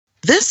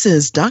This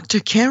is Dr.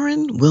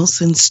 Karen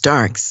Wilson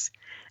Starks,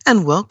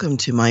 and welcome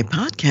to my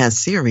podcast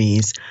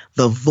series,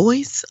 The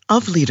Voice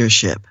of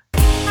Leadership.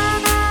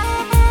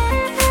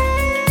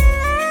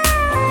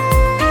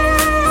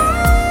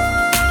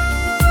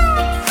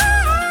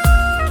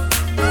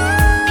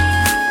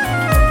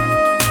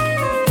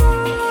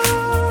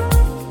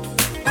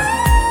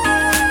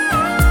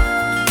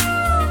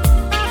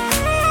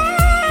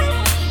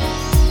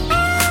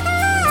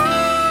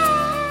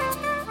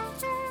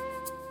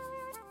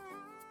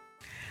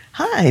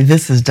 Hi,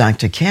 this is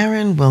Dr.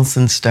 Karen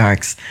Wilson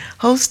Starks,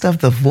 host of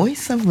The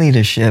Voice of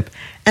Leadership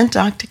and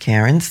Dr.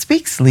 Karen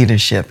Speaks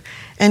Leadership.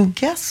 And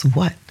guess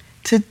what?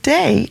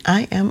 Today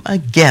I am a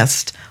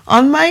guest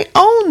on my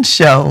own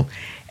show,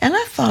 and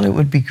I thought it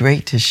would be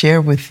great to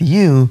share with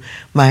you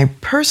my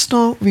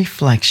personal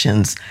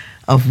reflections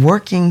of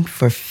working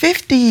for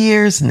 50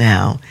 years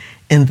now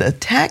in the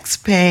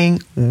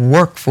tax-paying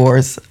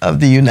workforce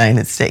of the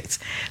United States.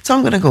 So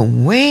I'm going to go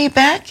way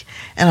back,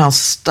 and I'll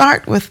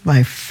start with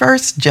my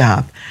first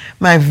job.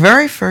 My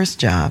very first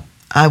job,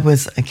 I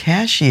was a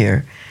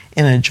cashier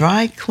in a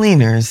dry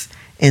cleaners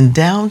in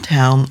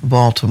downtown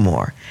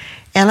Baltimore.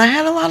 And I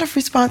had a lot of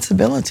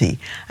responsibility.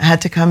 I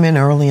had to come in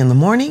early in the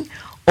morning,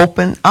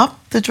 open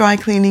up the dry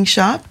cleaning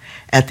shop.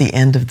 At the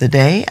end of the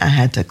day, I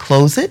had to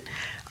close it.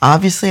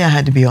 Obviously, I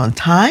had to be on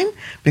time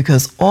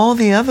because all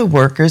the other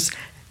workers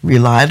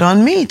relied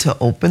on me to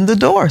open the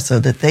door so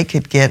that they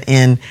could get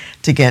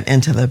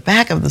into the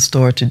back of the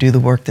store to do the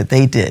work that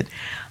they did.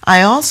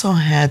 I also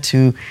had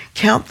to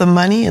count the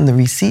money and the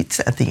receipts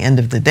at the end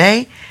of the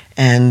day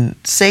and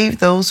save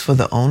those for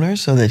the owner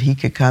so that he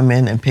could come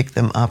in and pick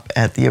them up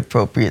at the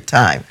appropriate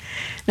time.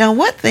 Now,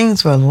 what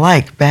things were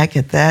like back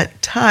at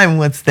that time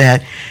was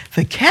that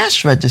the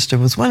cash register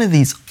was one of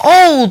these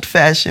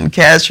old-fashioned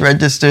cash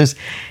registers,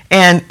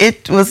 and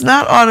it was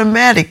not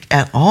automatic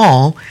at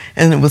all,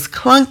 and it was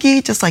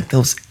clunky, just like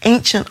those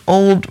ancient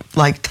old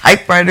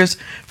typewriters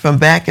from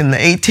back in the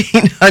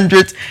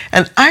 1800s.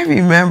 And I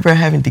remember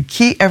having to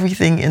key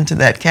everything into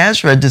that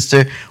cash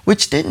register,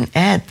 which didn't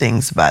add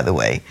things, by the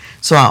way.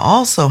 So I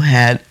also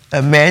had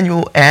a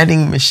manual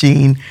adding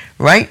machine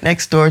right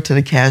next door to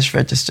the cash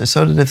register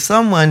so that if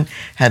someone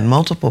had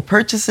multiple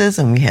purchases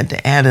and we had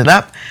to add it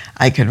up,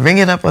 I could ring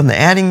it up on the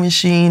adding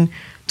machine,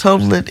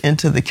 total it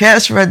into the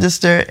cash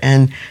register,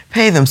 and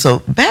pay them. So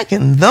back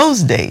in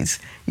those days,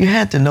 you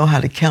had to know how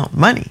to count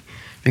money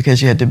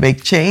because you had to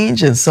make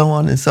change and so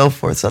on and so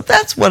forth. So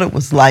that's what it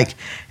was like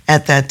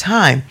at that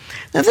time.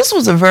 Now, this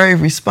was a very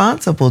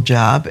responsible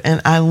job,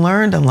 and I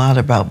learned a lot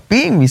about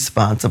being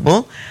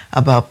responsible,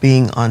 about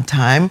being on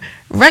time,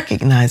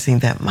 recognizing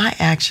that my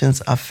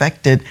actions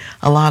affected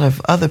a lot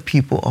of other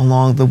people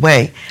along the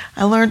way.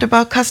 I learned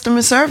about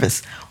customer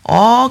service,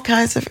 all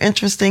kinds of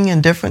interesting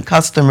and different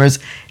customers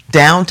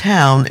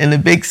downtown in a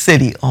big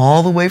city,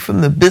 all the way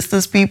from the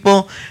business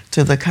people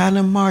to the kind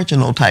of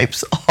marginal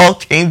types, all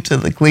came to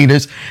the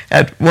cleaners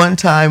at one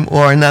time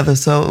or another.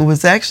 So it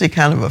was actually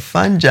kind of a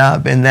fun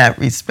job in that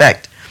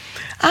respect.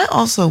 I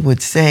also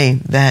would say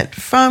that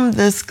from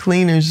this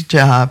cleaner's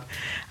job,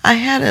 I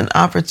had an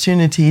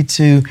opportunity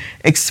to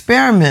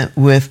experiment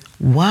with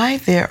why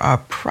there are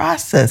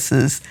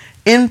processes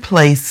in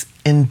place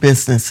in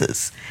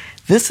businesses.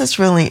 This is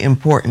really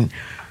important.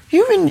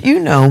 You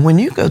know, when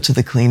you go to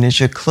the cleaners,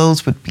 your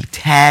clothes would be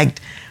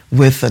tagged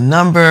with a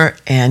number,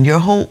 and your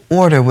whole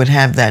order would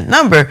have that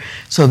number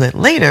so that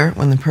later,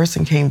 when the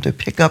person came to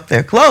pick up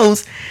their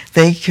clothes,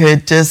 they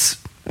could just,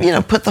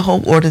 put the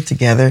whole order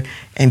together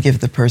and give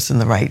the person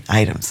the right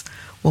items.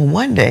 Well,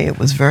 one day it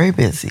was very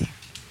busy.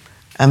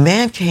 A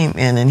man came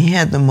in and he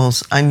had the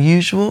most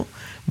unusual,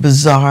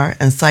 bizarre,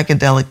 and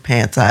psychedelic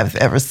pants I've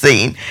ever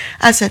seen.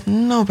 I said,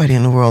 nobody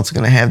in the world's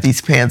going to have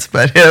these pants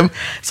but him.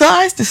 So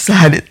I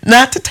decided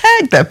not to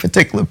tag that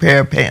particular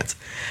pair of pants.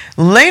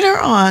 Later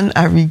on,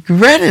 I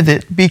regretted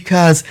it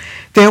because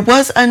there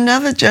was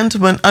another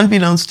gentleman,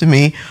 unbeknownst to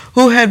me,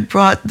 who had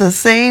brought the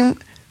same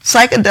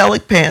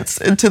psychedelic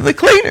pants into the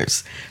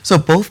cleaners. So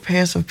both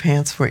pairs of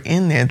pants were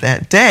in there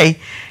that day.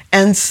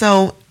 And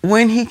so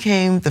when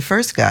the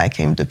first guy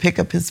came to pick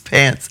up his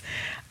pants,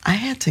 I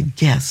had to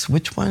guess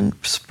which one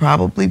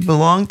probably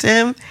belonged to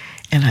him,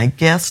 and I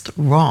guessed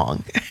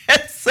wrong.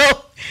 And so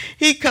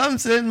he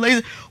comes in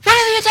later, what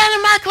have you done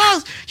in my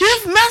clothes?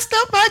 You've messed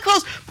up my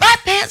clothes. My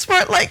pants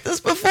weren't like this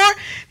before.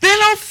 They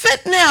don't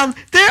fit now.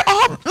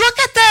 Look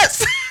at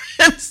this.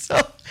 And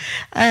so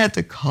I had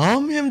to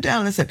calm him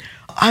down and said,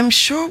 I'm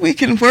sure we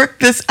can work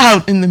this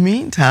out. In the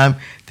meantime,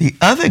 the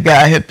other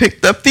guy had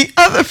picked up the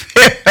other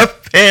pair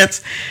of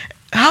pants.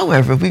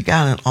 However, we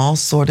got it all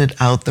sorted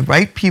out. The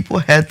right people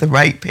had the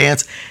right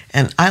pants,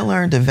 and I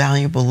learned a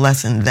valuable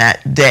lesson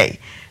that day.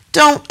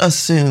 Don't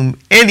assume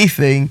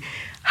anything.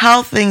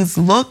 How things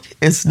look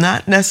is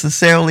not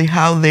necessarily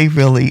how they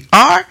really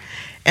are,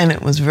 and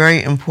it was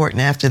very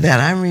important after that.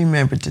 I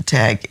remembered to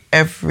tag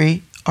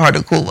every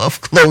article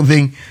of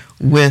clothing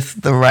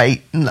with the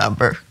right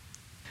number.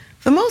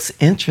 The most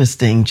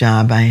interesting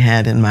job I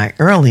had in my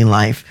early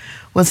life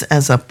was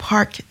as a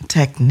park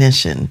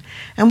technician.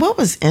 And what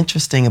was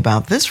interesting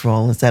about this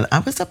role is that I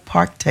was a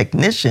park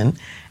technician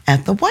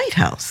at the White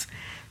House.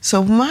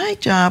 So my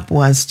job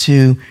was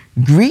to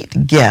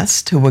greet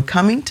guests who were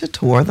coming to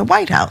tour the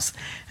White House.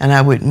 And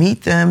I would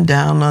meet them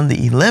down on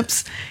the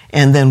ellipse,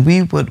 and then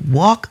we would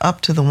walk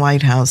up to the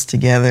White House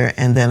together,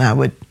 and then I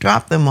would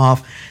drop them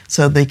off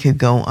so they could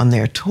go on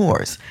their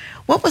tours.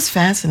 What was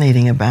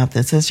fascinating about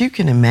this, as you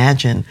can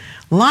imagine,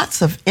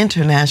 lots of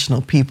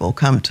international people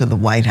come to the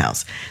White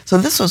House. So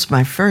this was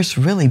my first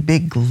really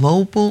big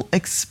global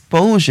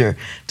exposure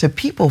to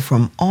people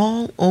from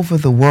all over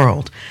the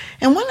world.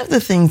 And one of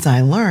the things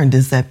I learned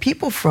is that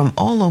people from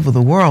all over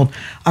the world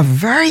are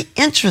very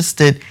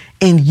interested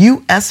in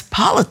U.S.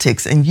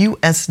 politics and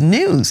U.S.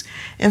 news.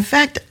 In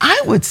fact,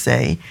 I would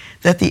say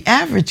that the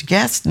average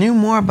guest knew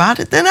more about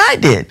it than I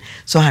did.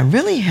 So I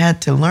really had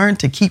to learn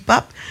to keep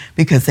up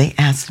because they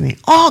asked me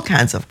all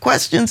kinds of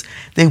questions.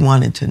 They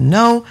wanted to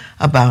know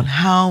about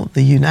how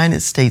the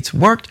United States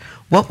worked,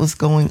 what was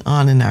going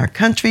on in our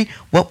country,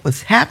 what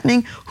was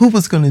happening, who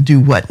was going to do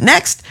what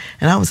next.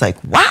 And I was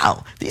like,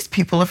 wow, these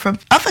people are from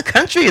other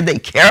country and they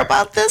care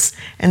about this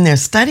and they're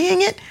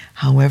studying it.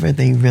 However,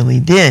 they really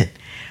did.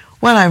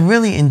 What I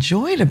really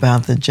enjoyed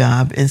about the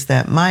job is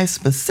that my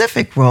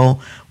specific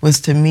role was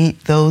to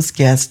meet those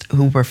guests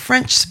who were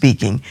French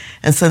speaking.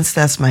 And since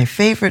that's my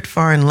favorite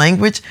foreign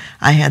language,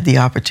 I had the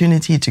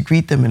opportunity to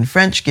greet them in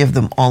French, give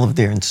them all of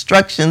their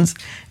instructions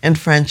in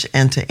French,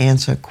 and to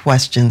answer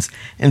questions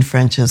in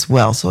French as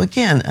well. So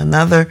again,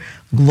 another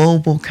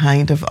global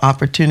kind of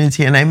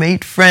opportunity. And I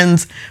made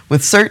friends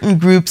with certain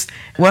groups.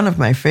 One of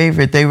my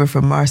favorite, they were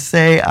from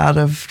Marseille out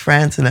of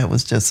France, and that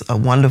was just a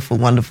wonderful,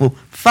 wonderful,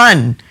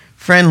 fun,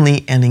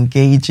 friendly, and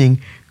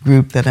engaging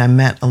group that I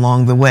met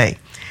along the way.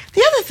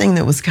 The other thing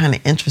that was kind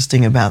of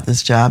interesting about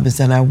this job is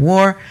that I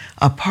wore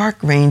a park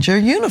ranger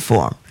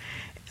uniform.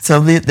 So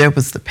there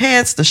was the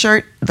pants, the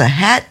shirt, the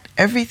hat,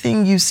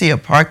 everything you see a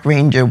park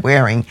ranger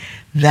wearing.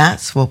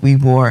 That's what we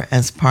wore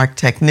as park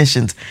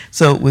technicians.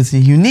 So it was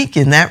unique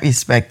in that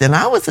respect. And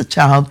I was a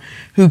child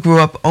who grew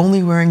up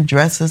only wearing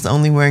dresses,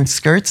 only wearing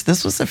skirts.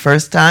 This was the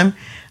first time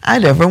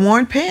I'd ever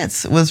worn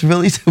pants. It was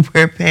really to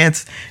wear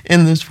pants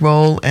in this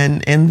role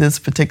and in this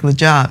particular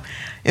job.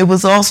 It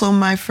was also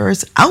my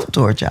first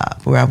outdoor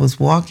job where I was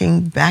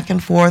walking back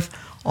and forth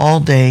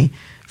all day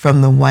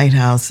from the White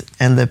House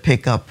and the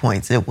pickup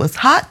points. It was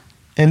hot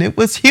and it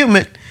was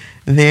humid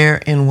there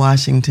in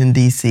Washington,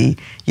 D.C.,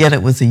 yet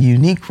it was a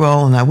unique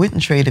role, and I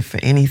wouldn't trade it for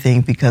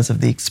anything because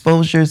of the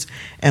exposures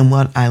and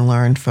what I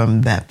learned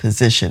from that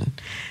position.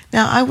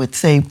 Now, I would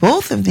say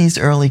both of these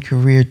early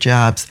career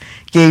jobs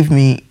gave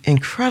me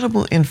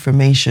incredible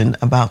information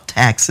about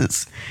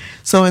taxes.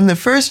 So in the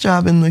first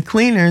job in the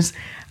cleaners,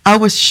 I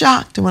was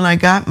shocked when I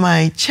got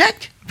my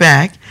check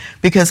back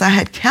because I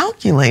had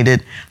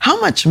calculated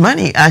how much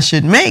money I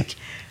should make.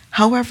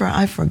 However,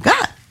 I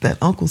forgot that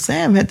Uncle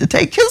Sam had to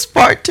take his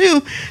part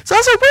too. So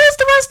I said, where's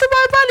the rest of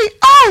my money?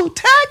 Oh,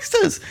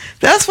 taxes.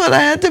 That's what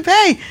I had to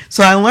pay.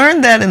 So I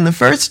learned that in the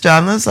first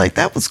job, and I was like,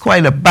 that was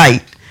quite a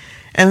bite.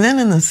 And then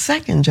in the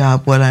second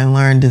job, what I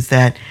learned is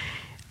that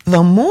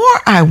the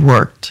more I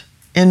worked,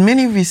 in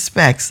many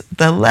respects,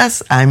 the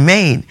less I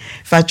made.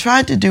 If I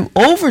tried to do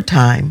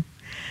overtime,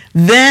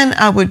 then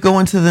I would go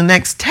into the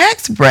next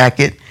tax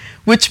bracket,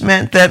 which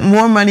meant that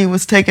more money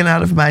was taken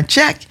out of my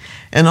check.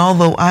 And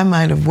although I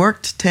might have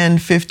worked 10,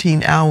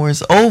 15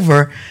 hours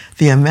over,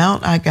 the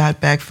amount I got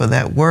back for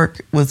that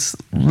work was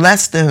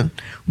less than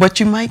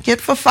what you might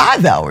get for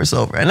 5 hours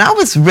over. And I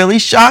was really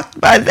shocked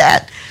by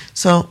that.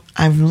 So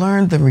I've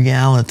learned the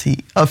reality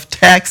of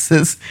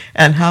taxes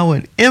and how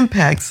it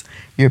impacts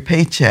your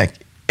paycheck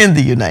in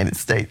the United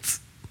States.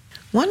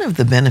 One of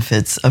the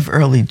benefits of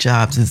early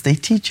jobs is they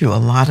teach you a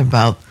lot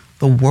about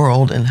the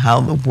world and how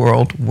the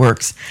world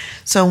works.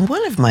 So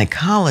one of my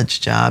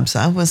college jobs,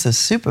 I was a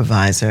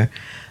supervisor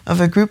of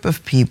a group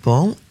of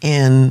people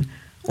in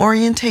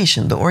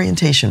orientation, the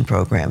orientation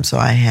program. So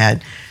I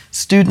had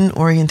student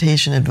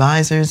orientation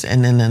advisors,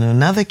 and then in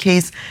another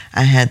case,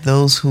 I had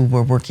those who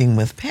were working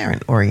with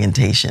parent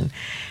orientation.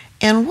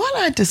 And what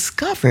I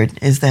discovered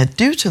is that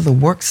due to the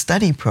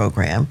work-study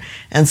program,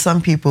 and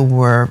some people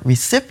were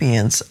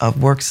recipients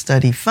of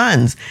work-study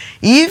funds,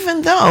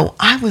 even though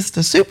I was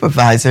the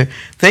supervisor,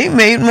 they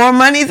made more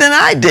money than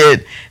I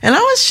did. And I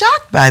was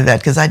shocked by that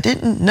because I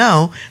didn't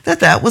know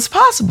that that was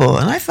possible.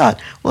 And I thought,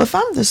 well, if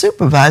I'm the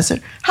supervisor,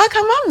 how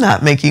come I'm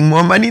not making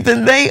more money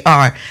than they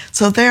are?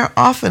 So there are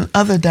often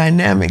other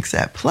dynamics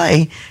at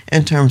play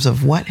in terms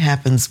of what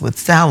happens with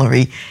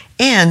salary.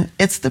 And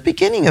it's the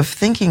beginning of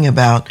thinking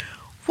about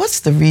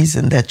what's the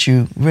reason that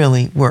you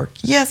really work?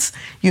 Yes,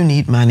 you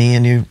need money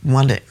and you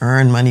want to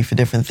earn money for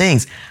different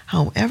things.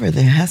 However,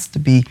 there has to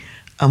be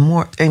a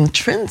more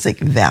intrinsic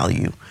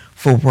value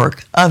for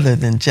work other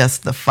than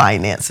just the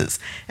finances.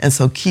 And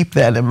so keep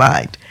that in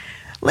mind.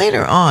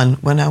 Later on,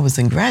 when I was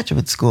in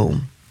graduate school,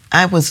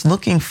 I was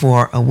looking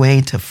for a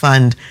way to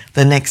fund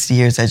the next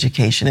year's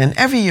education, and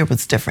every year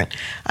was different.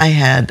 I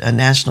had a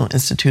National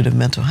Institute of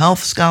Mental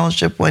Health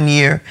scholarship one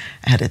year,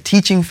 I had a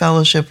teaching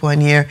fellowship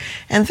one year,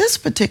 and this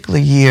particular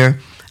year,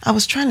 I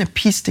was trying to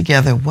piece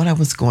together what I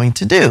was going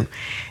to do.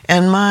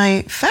 And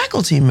my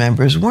faculty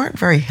members weren't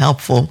very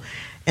helpful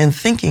in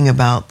thinking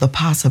about the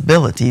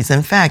possibilities.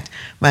 In fact,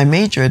 my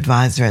major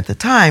advisor at the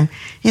time,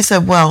 he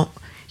said, well,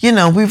 you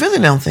know, we really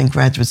don't think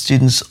graduate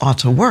students ought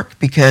to work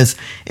because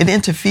it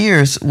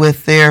interferes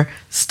with their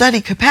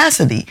study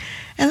capacity.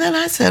 And then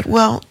I said,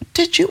 well,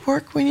 did you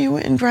work when you were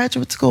in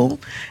graduate school?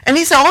 And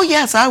he said, oh,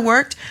 yes, I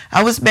worked.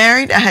 I was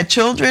married. I had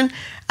children.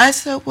 I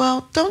said,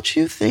 well, don't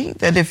you think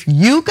that if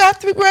you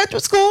got through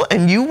graduate school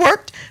and you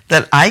worked,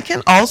 that I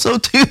can also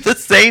do the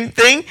same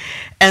thing?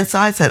 And so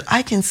I said,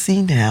 I can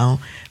see now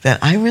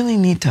that I really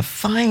need to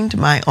find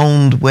my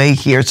own way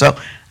here. So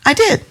I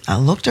did. I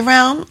looked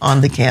around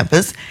on the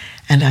campus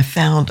and I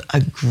found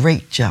a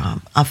great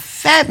job, a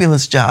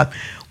fabulous job,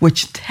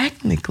 which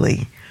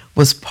technically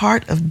was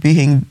part of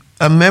being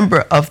a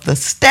member of the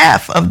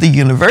staff of the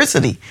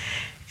university.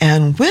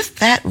 And with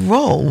that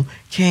role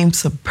came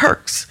some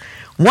perks.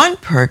 One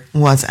perk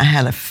was I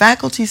had a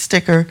faculty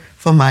sticker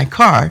for my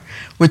car,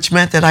 which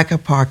meant that I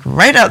could park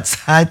right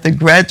outside the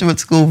graduate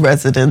school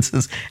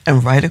residences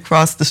and right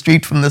across the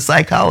street from the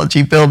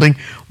psychology building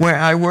where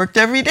I worked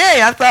every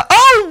day. I thought,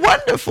 oh,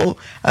 wonderful.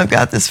 I've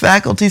got this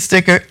faculty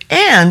sticker,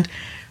 and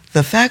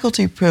the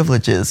faculty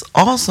privileges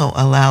also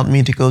allowed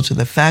me to go to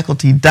the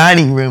faculty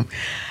dining room.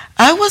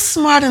 I was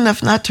smart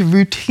enough not to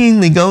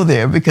routinely go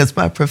there because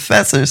my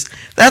professors,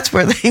 that's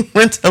where they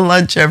went to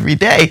lunch every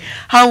day.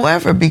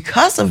 However,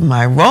 because of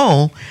my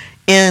role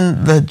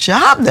in the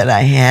job that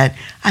I had,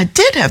 I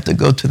did have to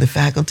go to the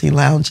faculty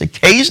lounge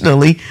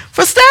occasionally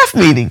for staff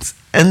meetings.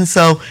 And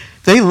so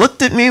they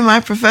looked at me,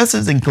 my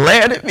professors, and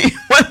glared at me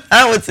when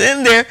I was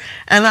in there.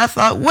 And I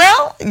thought,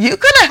 well, you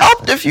could have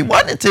helped if you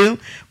wanted to.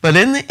 But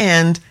in the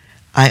end,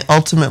 I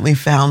ultimately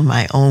found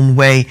my own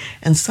way,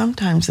 and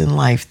sometimes in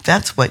life,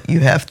 that's what you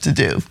have to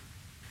do.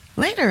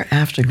 Later,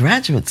 after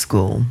graduate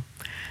school,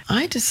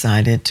 I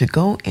decided to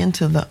go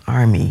into the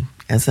Army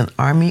as an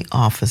Army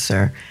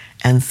officer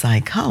and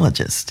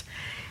psychologist.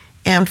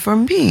 And for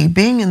me,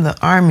 being in the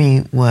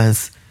Army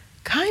was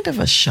kind of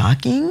a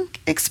shocking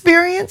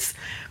experience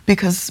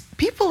because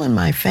people in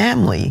my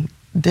family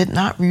did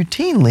not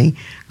routinely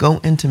go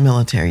into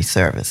military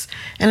service.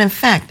 And in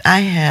fact,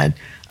 I had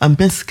a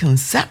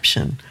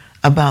misconception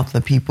about the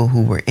people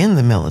who were in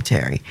the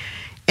military.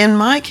 In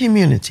my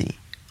community,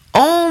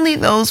 only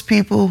those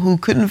people who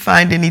couldn't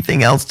find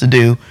anything else to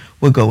do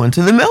would go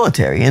into the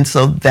military. And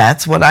so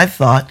that's what I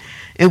thought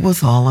it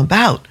was all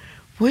about.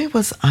 Where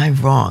was I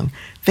wrong?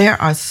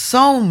 There are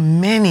so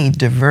many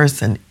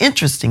diverse and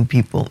interesting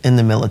people in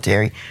the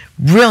military,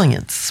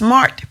 brilliant,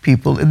 smart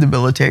people in the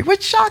military,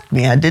 which shocked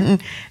me. I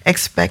didn't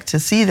expect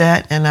to see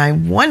that, and I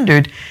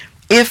wondered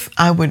if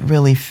I would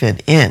really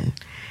fit in.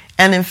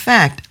 And in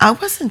fact, I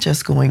wasn't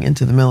just going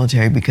into the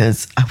military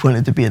because I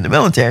wanted to be in the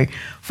military.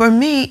 For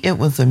me, it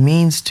was a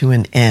means to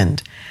an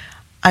end.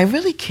 I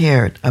really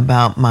cared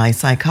about my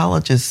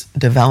psychologist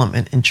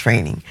development and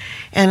training.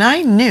 And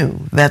I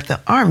knew that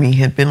the Army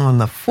had been on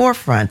the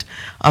forefront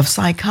of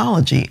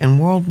psychology in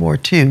World War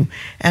II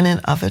and in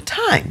other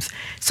times.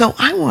 So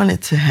I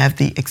wanted to have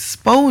the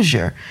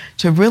exposure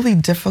to really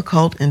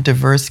difficult and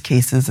diverse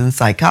cases in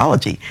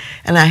psychology.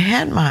 And I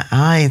had my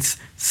eyes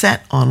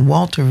set on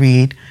Walter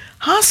Reed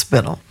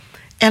Hospital.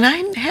 And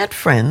I had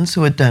friends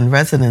who had done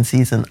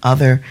residencies in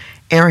other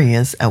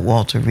areas at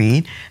Walter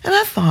Reed. And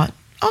I thought,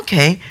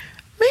 okay,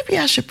 maybe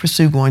I should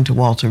pursue going to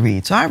Walter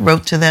Reed. So I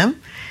wrote to them,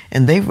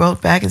 and they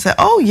wrote back and said,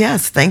 oh,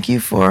 yes, thank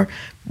you for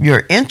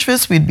your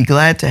interest. We'd be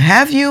glad to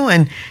have you,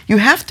 and you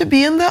have to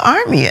be in the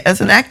Army as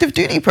an active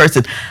duty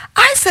person.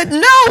 I said,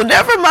 no,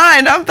 never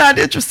mind. I'm not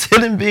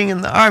interested in being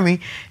in the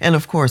Army. And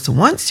of course,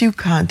 once you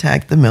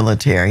contact the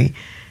military,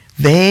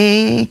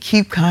 they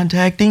keep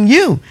contacting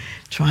you,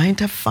 trying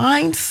to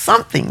find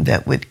something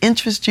that would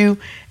interest you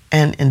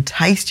and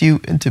entice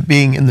you into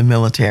being in the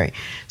military.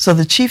 So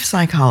the chief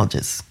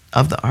psychologist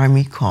of the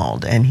Army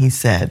called, and he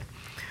said,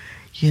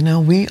 you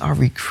know, we are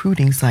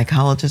recruiting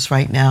psychologists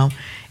right now,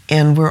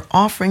 and we're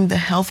offering the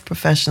Health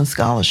Profession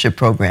Scholarship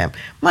Program.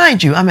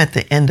 Mind you, I'm at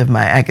the end of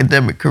my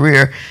academic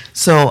career,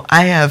 so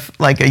I have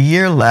like a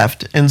year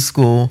left in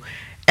school.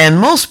 And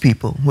most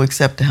people who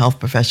accept the Health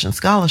Profession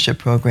Scholarship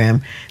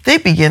Program, they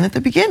begin at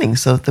the beginning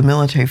so that the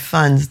military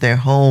funds their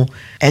whole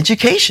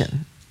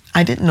education.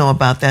 I didn't know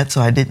about that,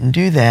 so I didn't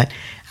do that.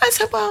 I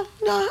said, well,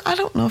 no, I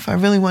don't know if I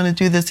really want to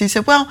do this. He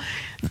said, well,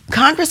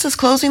 Congress is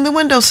closing the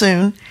window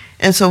soon,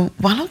 and so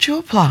why don't you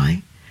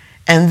apply?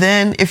 And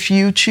then if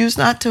you choose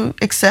not to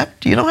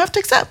accept, you don't have to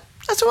accept.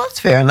 I said, well, that's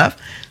fair enough.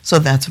 So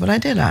that's what I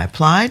did. I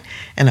applied,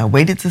 and I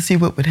waited to see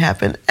what would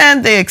happen,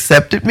 and they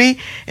accepted me.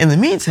 In the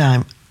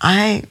meantime,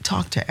 I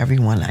talked to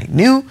everyone I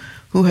knew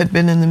who had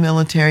been in the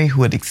military,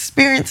 who had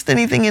experienced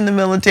anything in the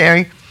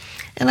military.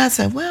 And I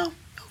said, well,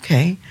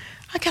 okay,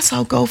 I guess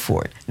I'll go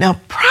for it. Now,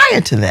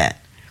 prior to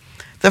that,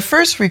 the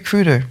first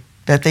recruiter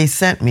that they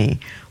sent me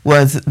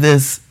was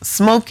this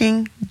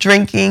smoking,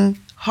 drinking,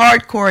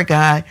 hardcore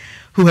guy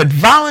who had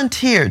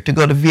volunteered to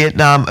go to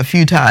Vietnam a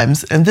few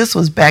times. And this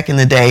was back in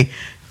the day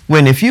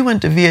when if you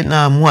went to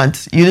Vietnam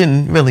once, you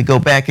didn't really go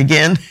back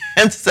again.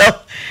 And so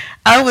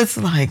I was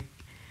like,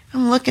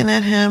 I'm looking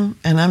at him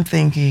and I'm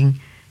thinking,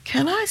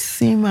 can I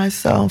see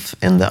myself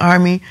in the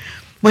Army?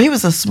 Well, he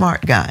was a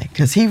smart guy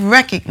because he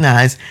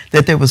recognized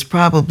that there was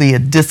probably a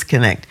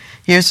disconnect.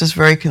 Here's this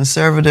very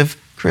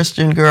conservative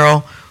Christian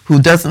girl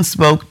who doesn't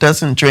smoke,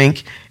 doesn't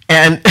drink,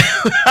 and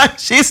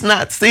she's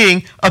not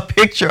seeing a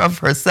picture of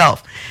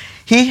herself.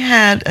 He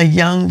had a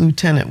young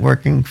lieutenant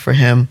working for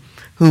him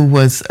who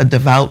was a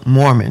devout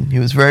Mormon. He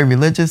was very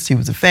religious. He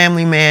was a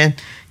family man.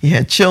 He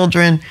had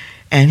children.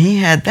 And he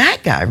had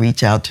that guy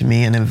reach out to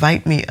me and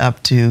invite me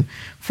up to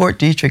Fort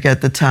Detrick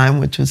at the time,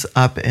 which was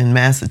up in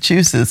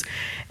Massachusetts.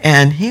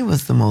 And he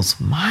was the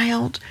most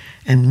mild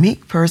and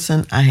meek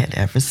person I had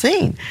ever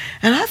seen.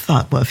 And I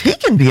thought, well, if he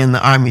can be in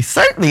the Army,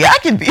 certainly I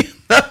can be in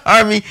the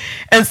Army.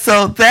 And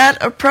so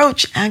that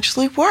approach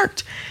actually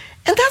worked.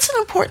 And that's an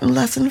important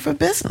lesson for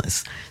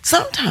business.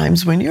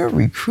 Sometimes when you're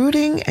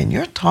recruiting and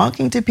you're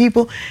talking to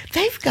people,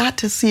 they've got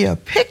to see a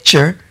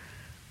picture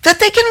that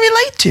they can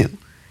relate to.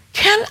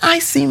 Can I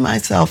see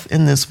myself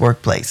in this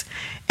workplace?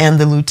 And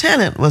the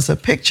lieutenant was a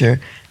picture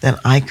that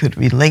I could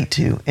relate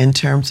to in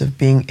terms of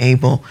being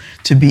able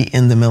to be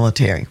in the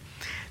military.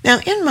 Now,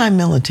 in my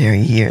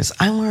military years,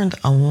 I learned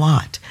a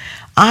lot.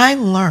 I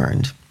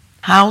learned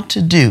how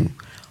to do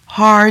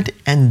hard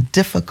and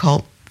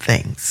difficult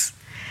things.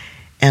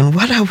 And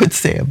what I would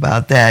say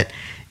about that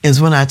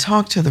is when I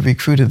talked to the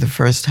recruiter the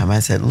first time, I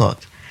said, look,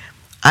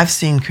 I've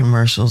seen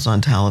commercials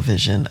on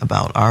television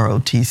about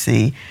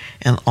ROTC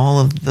and all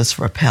of this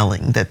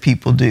rappelling that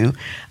people do.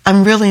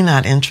 I'm really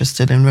not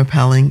interested in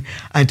rappelling.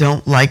 I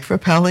don't like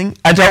rappelling.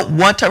 I don't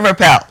want to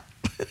rappel.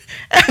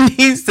 And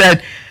he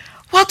said,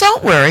 well,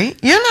 don't worry.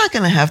 You're not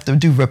going to have to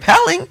do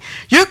rappelling.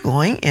 You're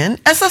going in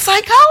as a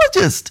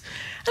psychologist.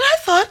 And I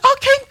thought,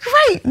 okay,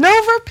 great,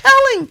 no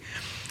rappelling.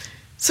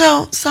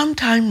 So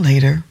sometime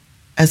later,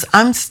 as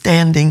I'm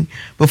standing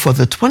before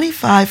the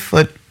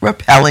 25-foot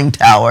rappelling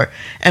tower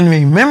and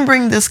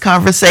remembering this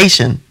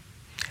conversation,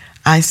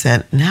 I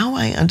said, now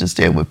I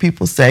understand what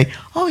people say.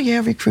 Oh,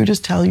 yeah, recruiters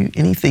tell you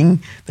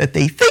anything that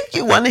they think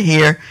you want to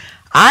hear.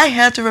 I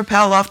had to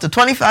rappel off the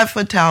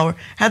 25-foot tower,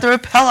 had to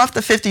rappel off the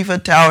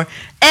 50-foot tower,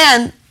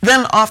 and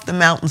then off the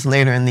mountains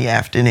later in the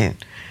afternoon.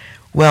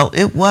 Well,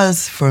 it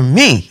was, for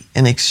me,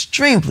 an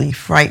extremely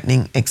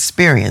frightening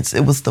experience.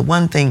 It was the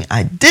one thing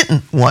I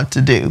didn't want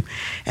to do.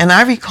 And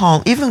I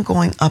recall even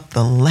going up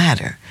the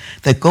ladder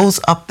that goes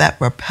up that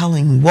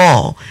rappelling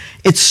wall.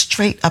 It's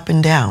straight up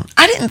and down.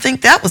 I didn't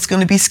think that was going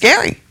to be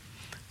scary.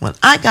 When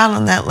I got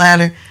on that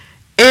ladder,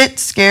 it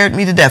scared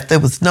me to death. There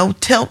was no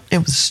tilt. It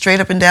was straight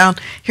up and down.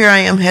 Here I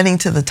am heading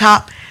to the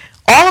top.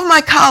 All of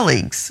my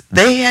colleagues,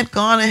 they had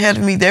gone ahead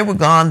of me. They were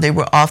gone. They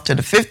were off to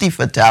the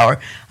 50-foot tower.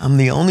 I'm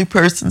the only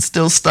person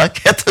still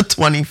stuck at the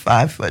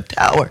 25-foot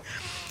tower.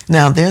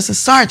 Now, there's a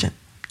sergeant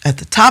at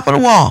the top of the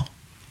wall.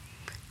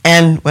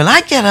 And when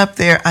I get up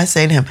there, I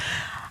say to him,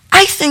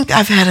 I think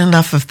I've had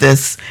enough of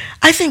this.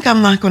 I think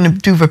I'm not going to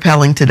do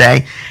rappelling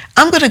today.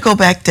 I'm going to go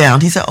back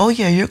down. He said, oh,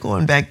 yeah, you're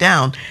going back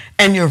down,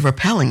 and you're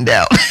rappelling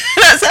down.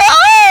 And I said,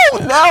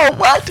 oh, no,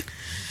 what?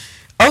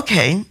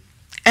 Okay.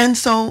 And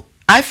so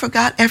I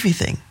forgot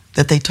everything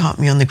that they taught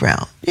me on the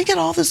ground. You get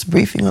all this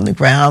briefing on the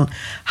ground,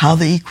 how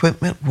the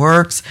equipment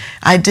works.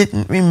 I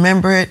didn't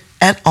remember it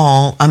at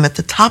all. I'm at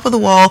the top of the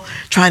wall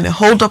trying to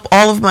hold up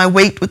all of my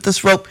weight with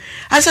this rope.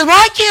 I said, well,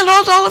 I can't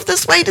hold all of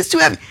this weight. It's too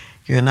heavy.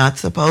 You're not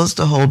supposed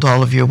to hold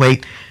all of your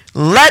weight.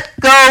 Let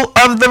go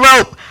of the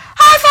rope.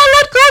 If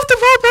I let go of the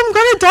rope, I'm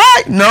going to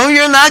die. No,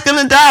 you're not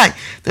going to die.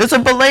 There's a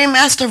belay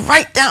master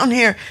right down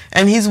here,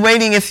 and he's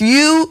waiting. If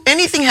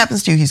anything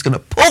happens to you, he's going to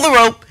pull the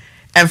rope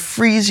and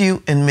freeze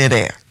you in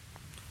midair.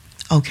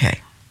 Okay,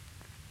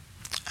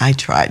 I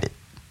tried it.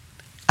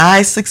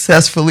 I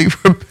successfully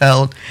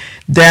rappelled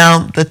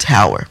down the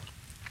tower.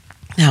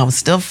 Now, I was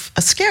still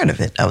scared of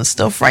it. I was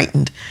still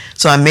frightened.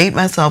 So I made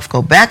myself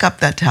go back up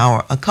that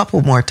tower a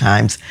couple more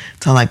times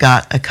till I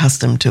got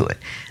accustomed to it.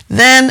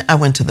 Then I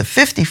went to the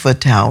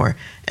 50-foot tower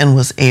and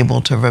was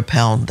able to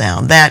rappel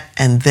down that,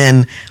 and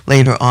then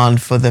later on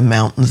for the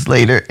mountains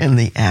later in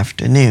the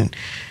afternoon.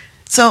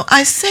 So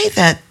I say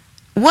that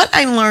what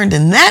I learned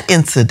in that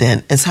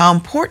incident is how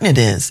important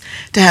it is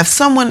to have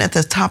someone at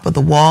the top of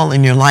the wall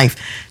in your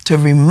life to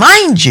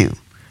remind you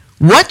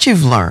what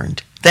you've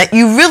learned, that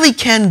you really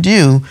can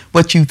do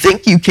what you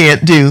think you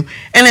can't do,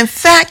 and in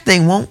fact, they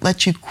won't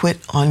let you quit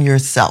on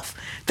yourself.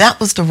 That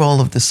was the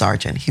role of the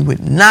sergeant. He would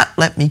not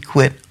let me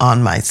quit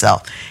on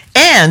myself.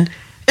 And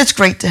it's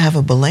great to have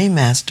a belay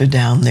master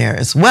down there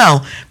as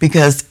well,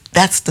 because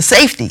that's the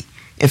safety.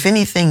 If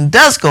anything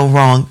does go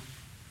wrong,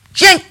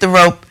 yank the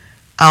rope,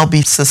 I'll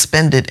be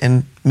suspended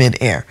in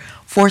midair.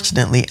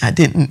 Fortunately, I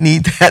didn't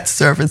need that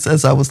service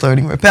as I was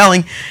learning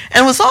rappelling,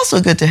 and it was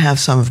also good to have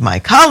some of my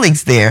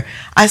colleagues there.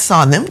 I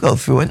saw them go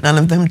through it. None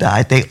of them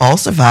died. They all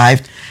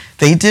survived.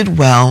 They did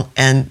well,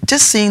 and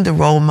just seeing the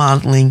role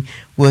modeling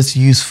was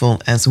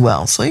useful as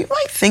well. So you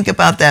might think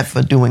about that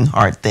for doing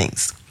hard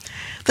things.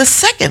 The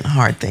second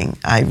hard thing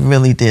I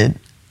really did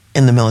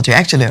in the military,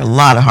 actually there are a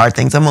lot of hard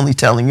things, I'm only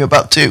telling you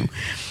about two.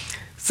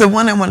 So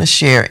one I want to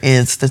share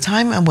is the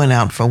time I went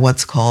out for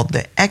what's called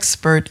the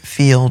Expert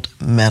Field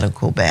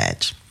Medical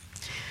Badge.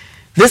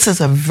 This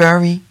is a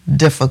very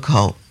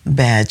difficult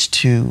badge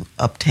to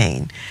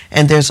obtain.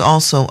 And there's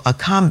also a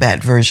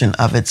combat version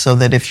of it, so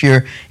that if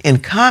you're in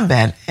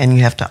combat and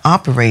you have to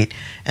operate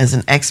as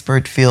an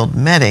expert field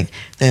medic,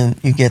 then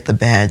you get the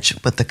badge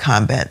with the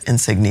combat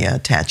insignia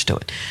attached to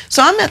it.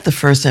 So I'm at the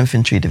 1st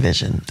Infantry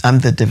Division. I'm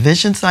the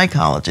division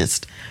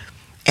psychologist,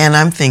 and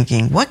I'm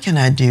thinking, what can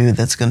I do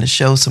that's going to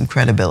show some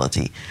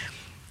credibility?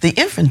 The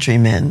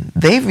infantrymen,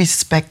 they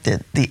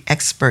respected the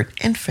expert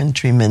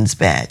infantryman's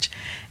badge,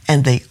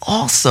 and they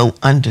also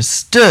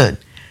understood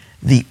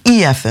the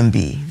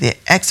EFMB, the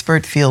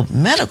Expert Field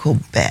Medical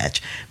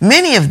Badge.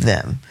 Many of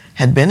them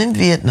had been in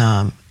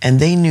Vietnam, and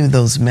they knew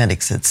those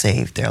medics had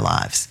saved their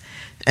lives.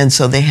 And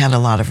so they had a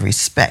lot of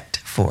respect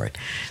for it.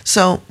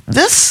 So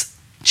this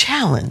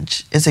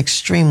challenge is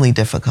extremely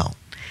difficult.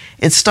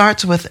 It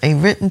starts with a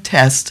written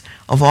test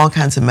of all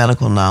kinds of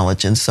medical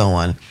knowledge and so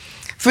on.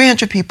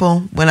 300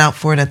 people went out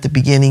for it at the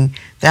beginning.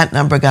 That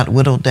number got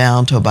whittled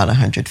down to about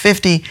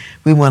 150.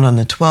 We went on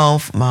the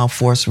 12-mile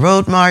forced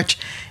road march.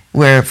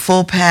 We're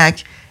full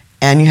pack,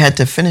 and you had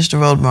to finish the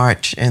road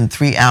march in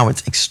 3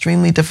 hours.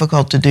 Extremely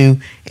difficult to do,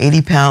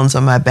 80 pounds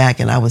on my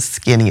back, and I was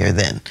skinnier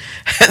then.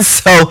 And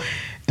so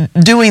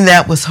doing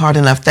that was hard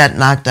enough. That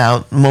knocked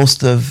out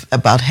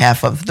about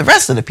half of the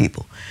rest of the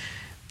people.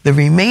 The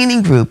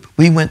remaining group,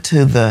 we went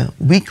to the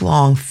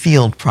week-long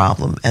field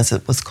problem, as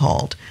it was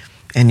called.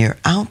 And you're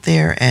out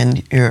there,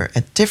 and you're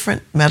at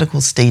different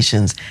medical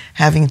stations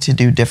having to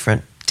do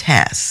different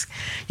tasks.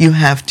 You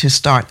have to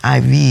start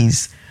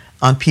IVs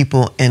on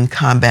people in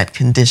combat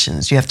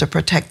conditions. You have to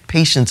protect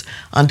patients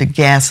under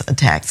gas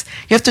attacks.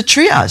 You have to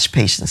triage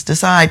patients,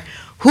 decide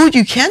who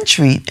you can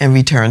treat and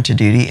return to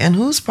duty and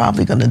who's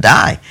probably going to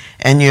die.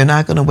 And you're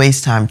not going to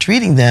waste time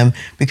treating them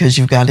because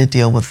you've got to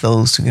deal with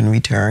those who can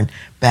return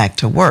back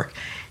to work.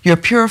 You're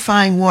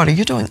purifying water.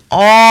 You're doing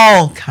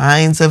all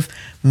kinds of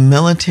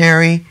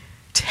military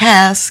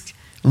tasks,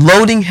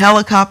 loading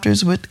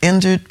helicopters with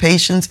injured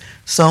patients,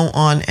 so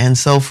on and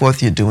so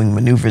forth. You're doing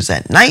maneuvers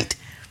at night,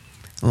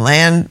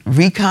 land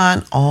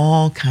recon,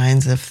 all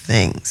kinds of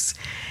things.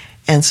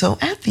 And so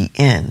at the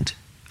end,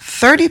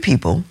 30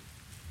 people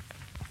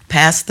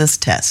passed this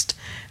test.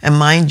 And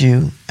mind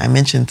you, I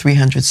mentioned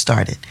 300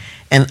 started.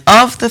 And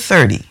of the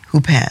 30 who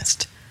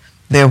passed,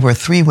 there were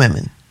 3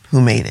 women who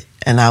made it,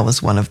 and I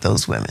was one of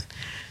those women.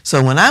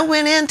 So when I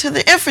went into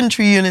the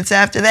infantry units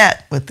after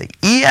that with the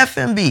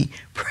EFMB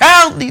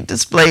proudly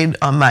displayed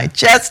on my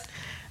chest,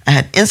 I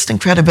had instant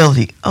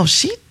credibility. Oh,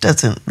 she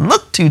doesn't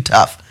look too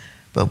tough.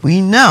 But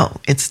we know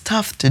it's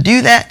tough to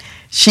do that.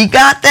 She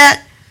got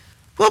that.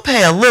 We'll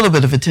pay a little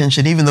bit of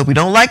attention, even though we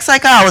don't like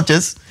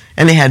psychologists,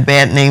 and they had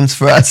bad names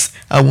for us.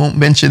 I won't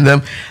mention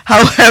them.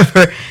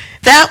 However,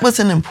 that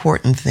was an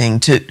important thing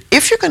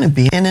if you're going to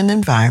be in an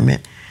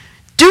environment,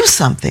 do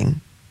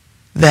something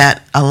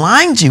that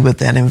aligns you with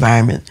that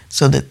environment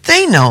so that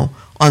they know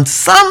on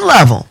some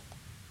level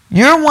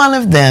you're one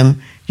of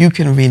them. You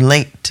can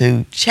relate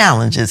to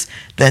challenges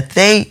that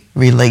they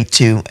relate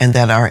to and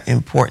that are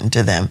important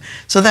to them.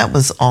 So that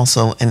was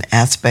also an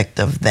aspect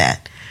of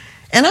that.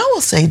 And I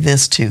will say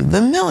this too,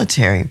 the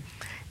military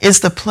is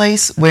the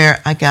place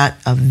where I got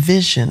a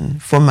vision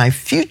for my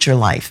future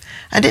life.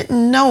 I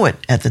didn't know it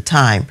at the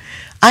time.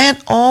 I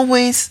had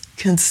always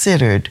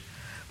considered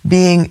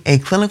being a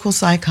clinical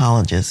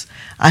psychologist.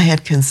 I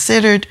had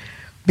considered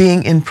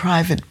being in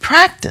private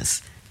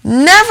practice.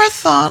 Never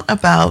thought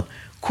about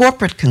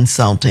corporate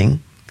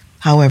consulting.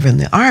 However, in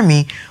the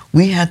Army,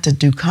 we had to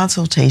do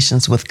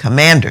consultations with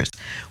commanders.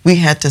 We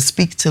had to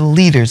speak to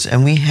leaders,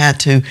 and we had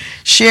to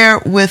share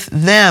with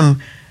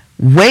them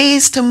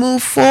ways to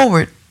move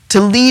forward,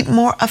 to lead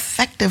more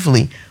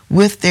effectively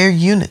with their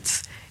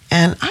units.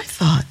 And I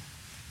thought,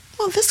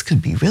 well, this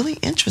could be really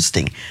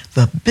interesting,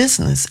 the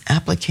business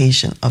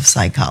application of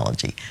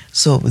psychology.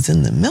 So it was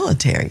in the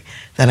military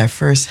that I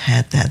first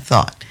had that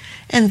thought.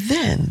 And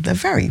then the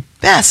very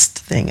best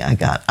thing I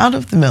got out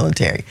of the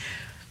military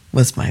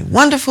was my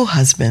wonderful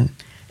husband,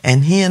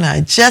 and he and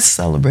I just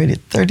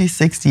celebrated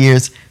 36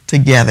 years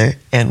together,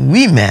 and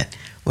we met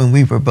when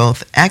we were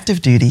both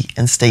active duty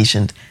and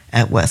stationed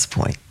at West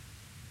Point.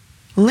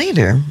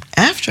 Later,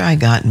 after I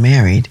got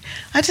married,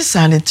 I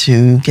decided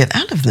to get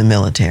out of the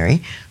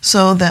military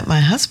so that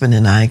my husband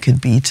and I could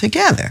be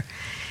together.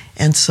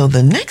 And so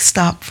the next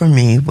stop for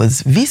me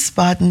was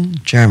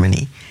Wiesbaden,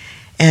 Germany.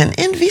 And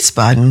in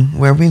Wiesbaden,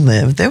 where we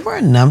lived, there were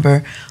a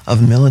number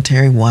of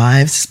military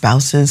wives,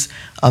 spouses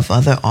of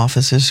other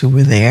officers who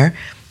were there,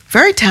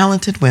 very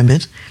talented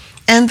women,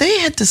 and they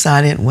had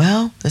decided,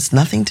 well, there's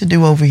nothing to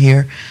do over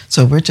here,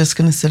 so we're just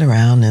going to sit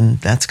around and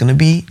that's going to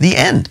be the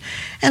end.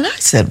 And I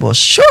said, well,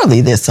 surely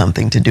there's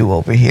something to do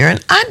over here,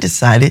 and I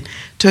decided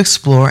to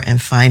explore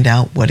and find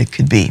out what it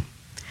could be.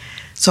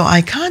 So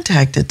I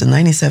contacted the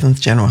 97th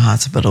General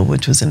Hospital,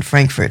 which was in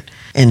Frankfurt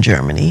in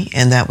Germany,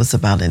 and that was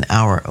about an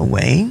hour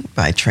away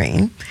by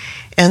train.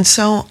 And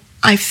so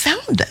I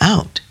found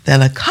out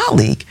that a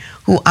colleague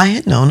who I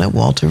had known at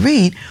Walter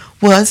Reed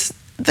was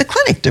the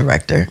clinic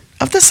director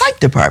of the psych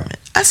department.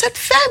 I said,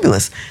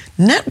 fabulous.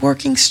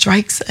 Networking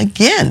strikes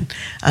again.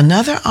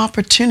 Another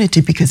opportunity,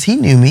 because he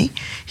knew me.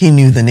 He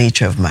knew the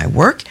nature of my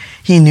work.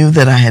 He knew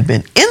that I had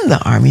been in the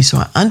Army, so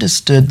I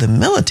understood the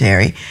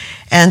military.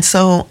 And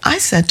so I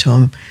said to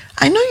him,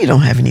 I know you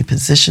don't have any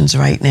positions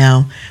right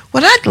now.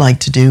 What I'd like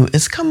to do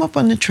is come up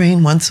on the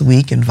train once a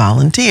week and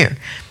volunteer.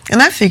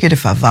 And I figured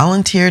if I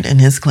volunteered in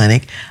his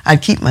clinic,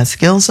 I'd keep my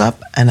skills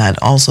up and I'd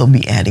also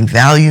be adding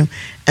value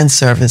and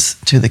service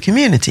to the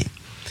community.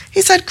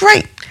 He said,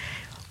 great.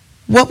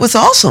 What was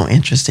also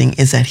interesting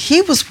is that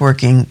he was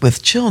working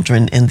with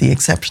children in the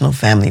exceptional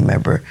family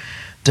member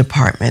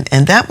department,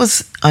 and that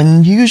was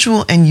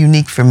unusual and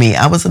unique for me.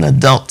 I was an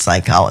adult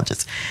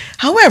psychologist.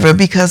 However,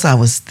 because I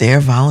was there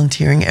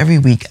volunteering every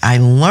week, I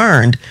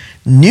learned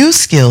new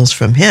skills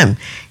from him.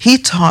 He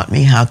taught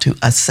me how to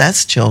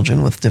assess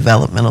children with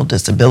developmental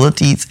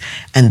disabilities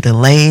and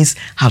delays,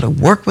 how to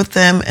work with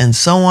them, and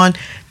so on.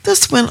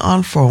 This went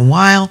on for a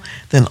while.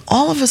 Then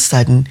all of a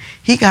sudden,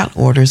 he got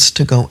orders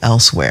to go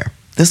elsewhere.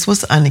 This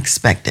was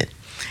unexpected.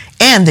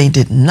 And they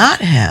did not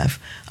have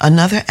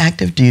another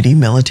active duty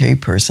military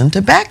person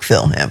to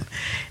backfill him.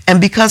 And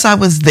because I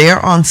was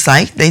there on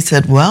site, they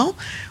said, well,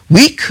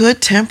 we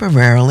could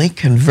temporarily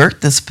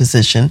convert this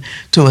position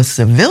to a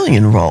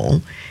civilian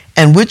role.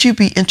 And would you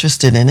be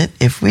interested in it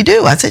if we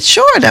do? I said,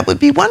 sure, that would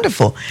be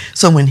wonderful.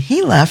 So when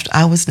he left,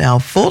 I was now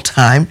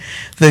full-time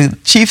the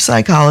chief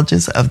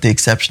psychologist of the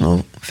Exceptional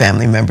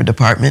Family Member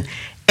Department.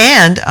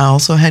 And I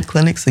also had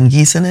clinics in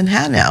Gießen and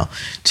Hanau,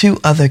 two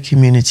other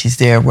communities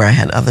there where I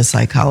had other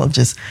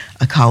psychologists,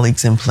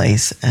 colleagues in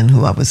place, and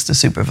who I was the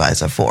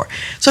supervisor for.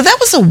 So that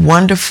was a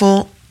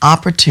wonderful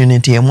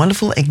opportunity, a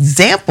wonderful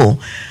example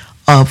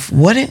of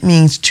what it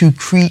means to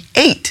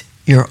create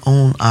your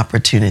own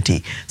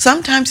opportunity.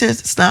 Sometimes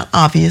it's not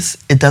obvious,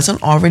 it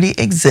doesn't already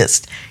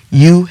exist.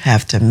 You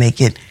have to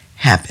make it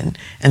happen,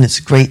 and it's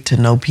great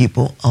to know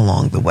people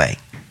along the way.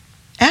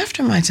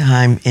 After my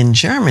time in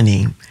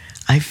Germany,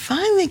 I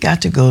finally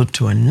got to go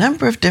to a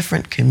number of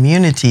different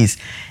communities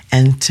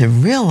and to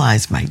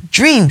realize my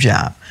dream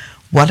job,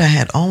 what I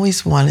had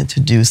always wanted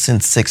to do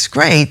since 6th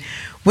grade,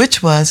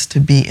 which was to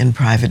be in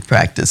private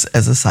practice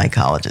as a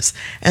psychologist.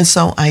 And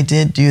so I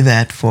did do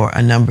that for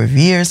a number of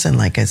years, and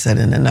like I said,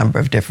 in a number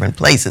of different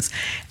places.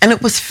 And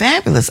it was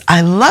fabulous.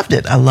 I loved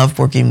it. I loved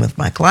working with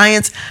my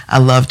clients. I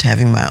loved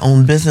having my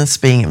own business,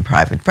 being in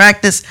private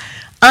practice,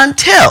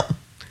 until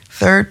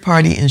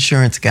third-party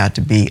insurance got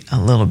to be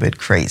a little bit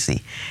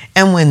crazy.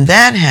 And when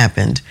that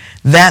happened,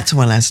 that's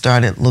when I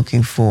started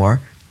looking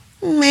for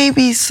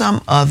maybe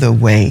some other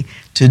way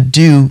to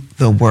do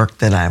the work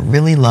that I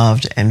really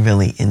loved and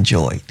really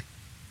enjoyed.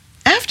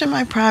 After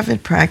my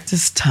private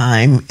practice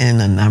time in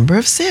a number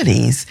of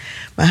cities,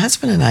 my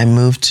husband and I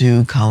moved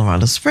to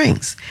Colorado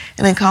Springs.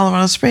 And in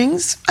Colorado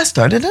Springs, I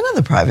started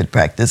another private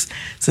practice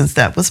since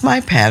that was my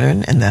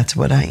pattern and that's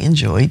what I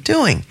enjoyed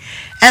doing.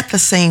 At the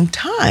same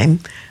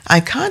time, I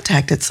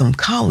contacted some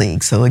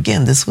colleagues. So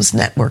again, this was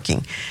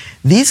networking.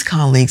 These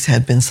colleagues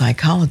had been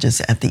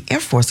psychologists at the Air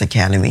Force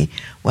Academy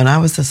when I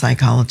was a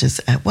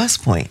psychologist at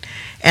West Point.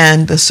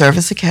 And the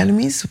service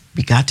academies,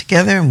 we got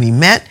together and we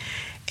met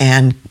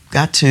and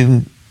got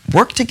to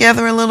work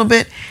together a little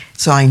bit.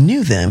 So I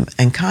knew them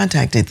and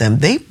contacted them.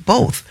 They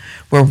both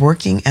were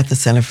working at the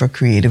Center for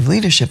Creative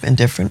Leadership in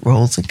different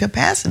roles and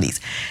capacities.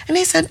 And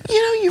they said,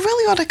 you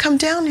really ought to come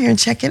down here and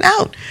check it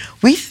out.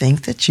 We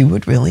think that you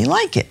would really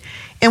like it.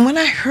 And when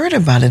I heard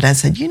about it, I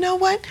said, you know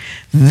what?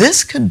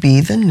 This could be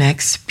the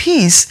next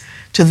piece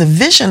to the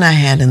vision I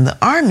had in the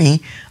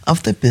Army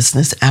of the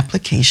business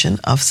application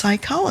of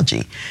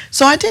psychology.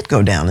 So I did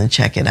go down and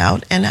check it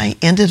out, and I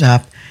ended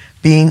up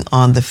being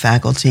on the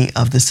faculty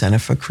of the Center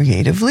for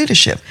Creative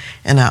Leadership.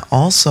 And I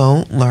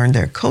also learned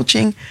their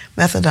coaching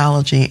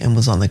methodology and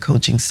was on the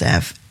coaching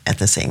staff at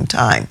the same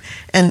time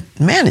and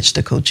managed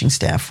the coaching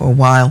staff for a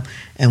while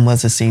and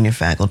was a senior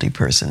faculty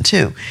person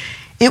too.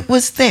 It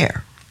was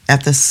there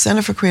at the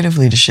Center for Creative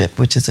Leadership,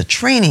 which is a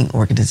training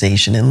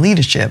organization in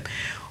leadership,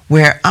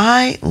 where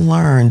I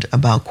learned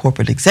about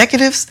corporate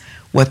executives,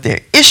 what their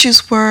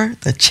issues were,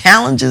 the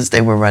challenges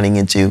they were running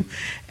into,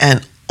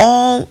 and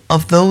all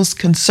of those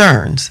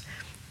concerns.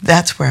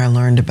 That's where I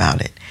learned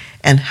about it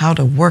and how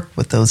to work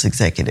with those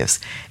executives.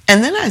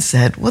 And then I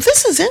said, well,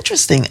 this is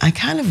interesting. I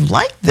kind of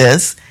like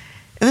this.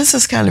 This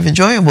is kind of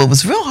enjoyable. It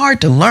was real hard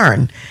to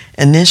learn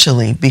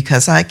initially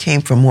because I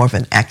came from more of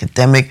an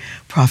academic,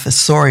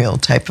 professorial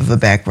type of a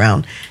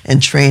background,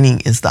 and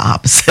training is the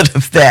opposite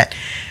of that.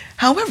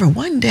 However,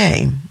 one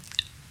day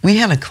we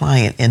had a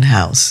client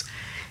in-house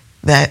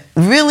that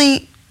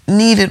really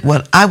needed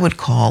what I would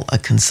call a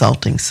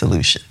consulting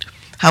solution.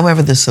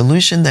 However, the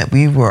solution that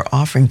we were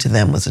offering to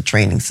them was a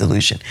training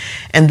solution.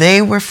 And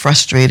they were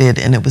frustrated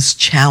and it was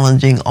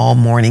challenging all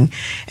morning.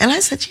 And I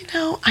said,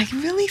 I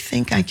really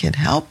think I could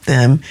help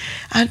them.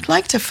 I'd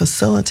like to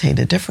facilitate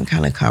a different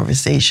kind of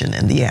conversation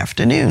in the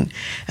afternoon.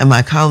 And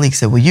my colleague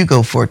said, well, you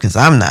go for it because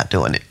I'm not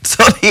doing it.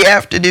 So the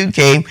afternoon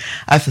came.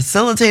 I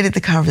facilitated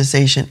the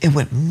conversation. It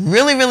went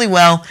really, really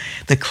well.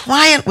 The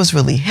client was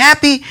really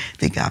happy.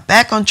 They got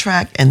back on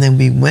track. And then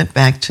we went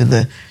back to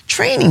the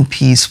training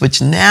piece,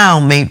 which now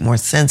made more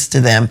sense to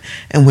them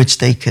and which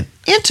they could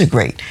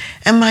integrate.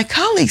 And my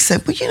colleague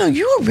said, well,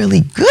 you are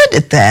really good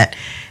at that.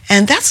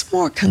 And that's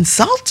more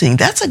consulting.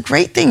 That's a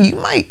great thing. You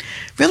might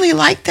really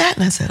like that.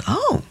 And I said,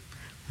 oh,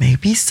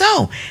 maybe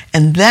so.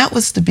 And that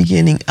was the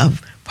beginning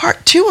of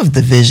part 2 of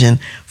the vision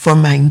for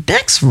my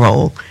next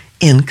role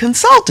in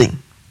consulting.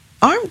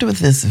 Armed with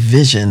this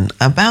vision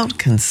about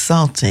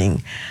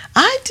consulting,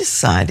 I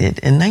decided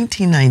in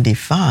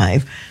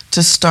 1995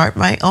 to start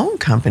my own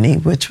company,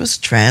 which was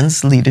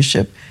Trans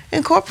Leadership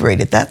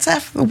Incorporated. That's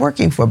after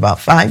working for about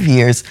 5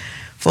 years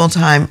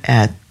full-time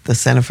at the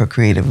Center for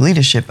Creative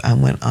Leadership. I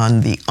went on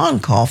the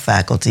on-call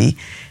faculty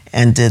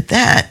and did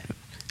that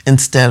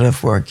instead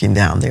of working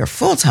down there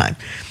full-time.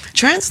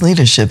 Trans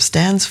Leadership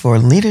stands for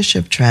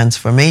Leadership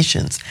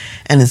Transformations,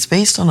 and it's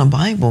based on a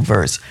Bible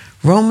verse,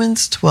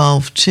 Romans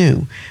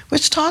 12:2,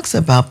 which talks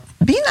about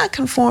be not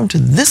conformed to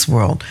this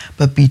world,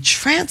 but be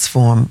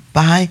transformed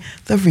by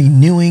the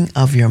renewing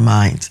of your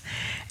minds.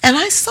 And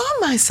I saw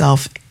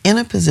myself in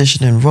a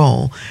position and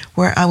role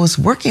where I was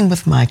working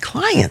with my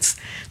clients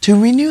to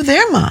renew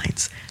their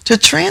minds, to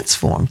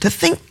transform, to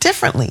think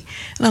differently.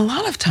 And a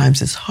lot of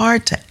times it's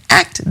hard to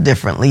act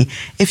differently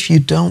if you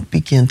don't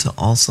begin to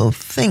also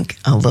think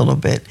a little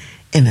bit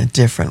in a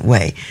different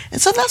way. And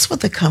so that's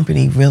what the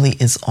company really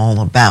is all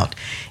about.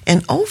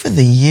 And over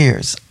the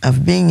years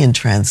of being in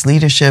trans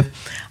leadership,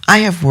 I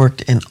have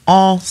worked in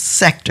all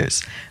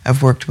sectors.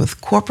 I've worked with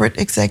corporate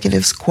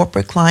executives,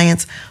 corporate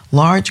clients,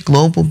 large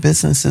global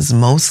businesses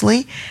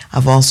mostly.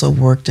 I've also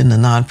worked in the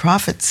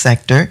nonprofit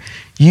sector,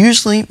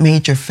 usually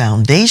major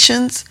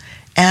foundations,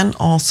 and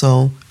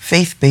also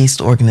faith-based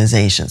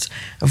organizations.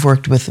 I've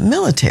worked with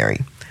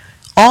military,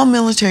 all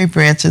military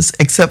branches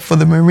except for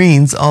the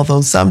Marines,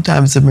 although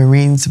sometimes the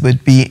Marines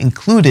would be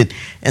included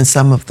in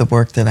some of the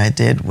work that I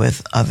did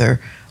with other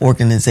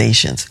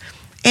organizations.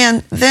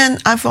 And then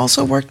I've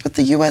also worked with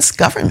the U.S.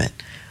 government,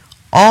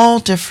 all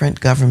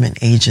different government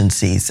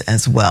agencies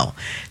as well.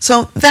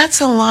 So that's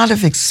a lot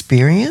of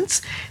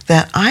experience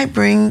that I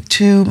bring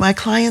to my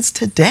clients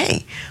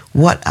today.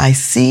 What I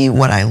see,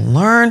 what I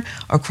learn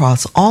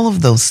across all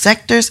of those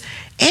sectors,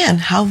 and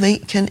how they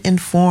can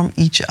inform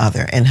each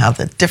other, and how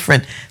the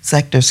different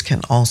sectors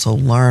can also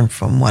learn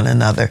from one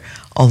another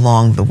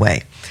along the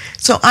way.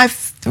 So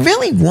I've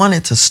really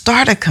wanted to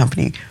start a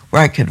company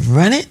where I could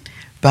run it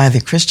by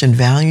the Christian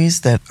values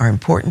that are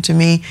important to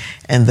me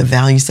and the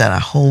values that I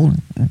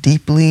hold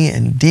deeply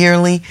and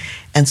dearly.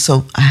 And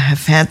so I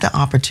have had the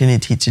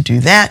opportunity to do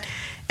that.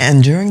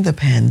 And during the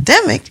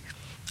pandemic,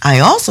 I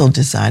also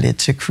decided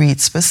to create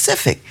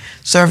specific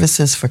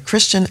services for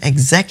Christian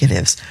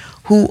executives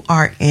who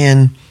are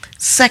in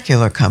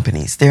secular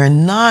companies. They're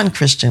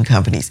non-Christian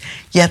companies,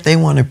 yet they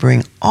want to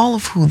bring all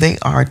of who they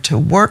are to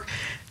work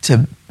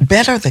to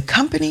better the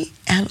company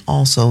and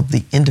also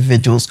the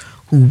individuals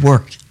who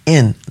work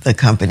in the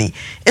company.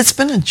 It's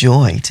been a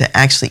joy to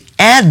actually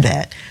add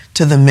that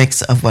to the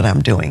mix of what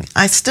I'm doing.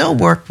 I still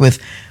work with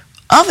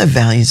other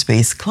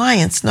values-based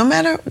clients, no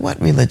matter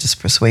what religious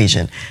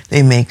persuasion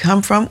they may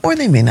come from, or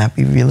they may not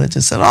be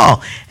religious at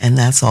all, and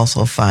that's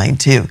also fine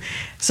too.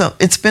 So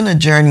it's been a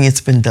journey.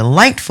 It's been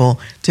delightful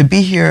to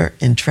be here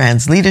in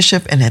trans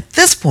leadership, and at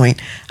this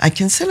point, I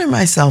consider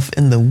myself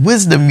in the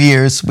wisdom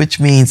years, which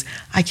means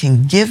I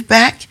can give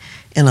back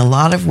in a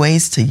lot of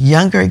ways to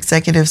younger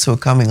executives who are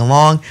coming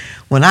along.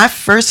 When I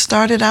first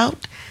started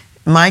out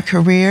my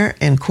career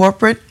in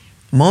corporate,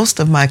 most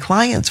of my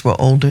clients were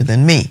older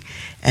than me,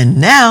 and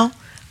now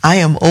I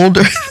am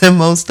older than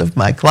most of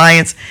my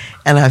clients,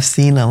 and I've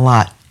seen a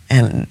lot,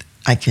 and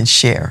I can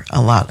share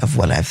a lot of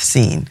what I've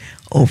seen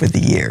over the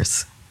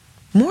years.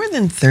 More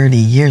than 30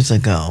 years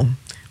ago,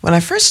 when I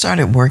first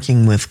started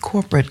working with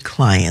corporate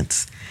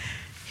clients,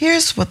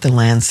 here's what the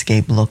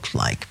landscape looked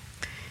like.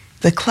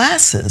 The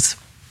classes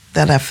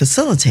that I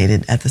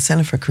facilitated at the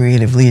Center for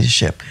Creative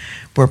Leadership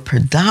were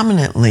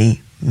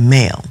predominantly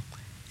male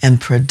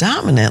and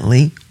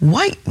predominantly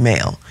white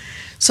male.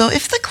 So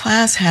if the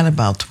class had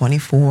about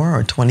 24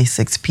 or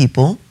 26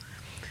 people,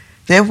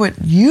 there would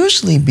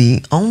usually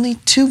be only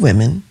 2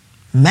 women,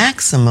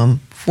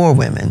 maximum 4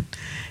 women,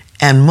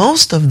 and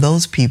most of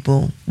those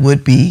people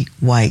would be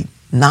white,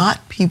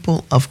 not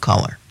people of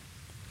color.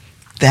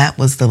 That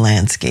was the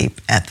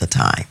landscape at the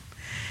time.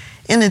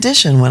 In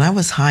addition, when I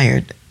was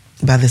hired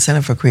by the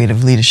Center for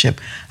Creative Leadership,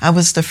 I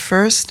was the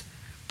first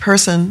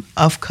person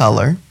of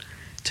color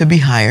to be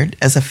hired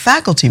as a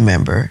faculty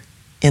member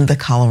in the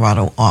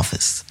Colorado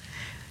office.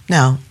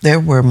 Now, there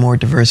were more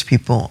diverse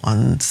people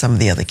on some of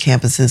the other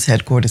campuses,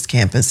 headquarters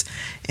campus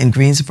in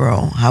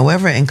Greensboro.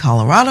 However, in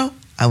Colorado,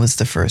 I was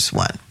the first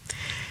one.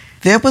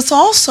 There was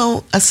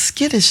also a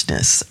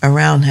skittishness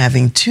around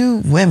having two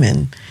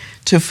women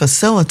to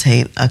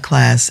facilitate a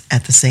class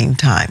at the same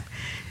time.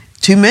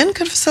 Two men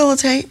could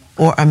facilitate,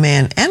 or a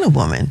man and a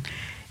woman.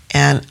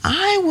 And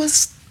I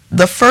was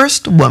the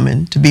first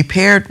woman to be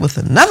paired with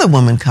another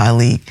woman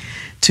colleague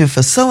to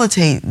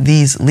facilitate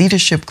these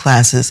leadership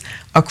classes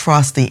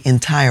across the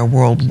entire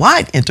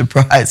worldwide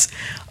enterprise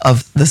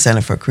of the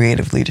Center for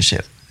Creative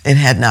Leadership. It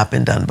had not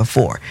been done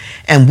before.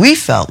 And we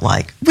felt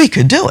like we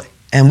could do it.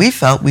 And we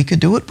felt we could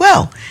do it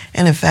well.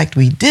 And in fact,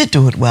 we did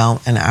do it well,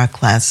 and our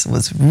class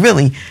was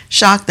really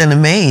shocked and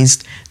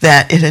amazed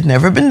that it had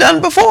never been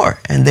done before.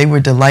 And they were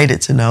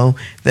delighted to know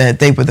that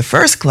they were the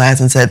first class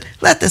and said,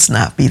 let this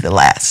not be the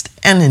last.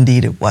 And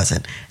indeed it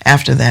wasn't.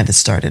 After that, it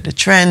started a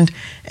trend,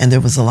 and there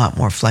was a lot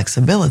more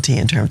flexibility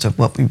in terms of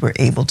what we were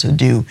able to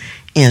do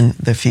in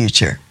the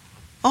future.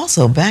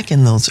 Also, back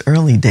in those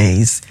early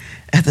days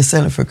at the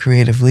Center for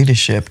Creative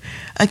Leadership,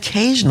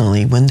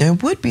 occasionally when there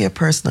would be a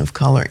person of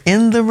color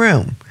in the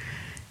room,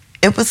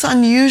 it was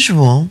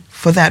unusual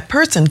for that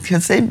person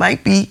because they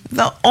might be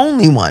the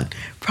only one,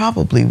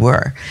 probably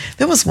were.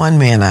 There was one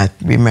man I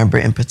remember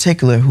in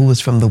particular who was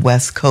from the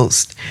West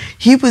Coast.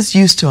 He was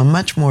used to a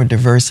much more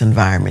diverse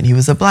environment. He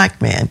was a black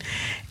man.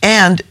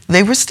 And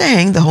they were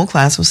staying, the whole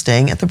class was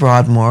staying at the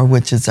Broadmoor,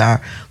 which is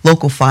our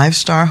local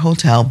 5-star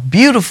hotel,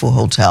 beautiful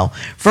hotel,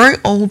 very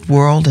old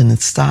world in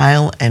its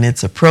style and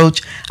its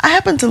approach. I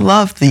happen to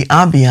love the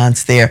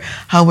ambiance there.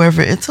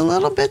 However, it's a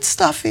little bit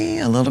stuffy,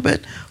 a little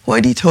bit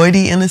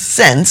hoity-toity in a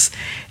sense.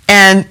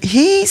 And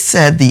he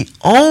said the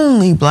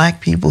only black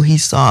people he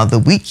saw the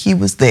week he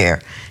was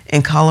there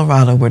in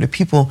Colorado were the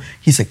people,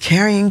 he said,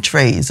 carrying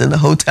trays in the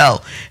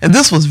hotel. And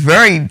this was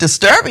very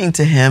disturbing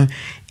to him.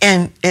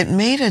 And it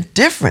made a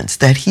difference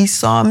that he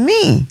saw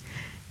me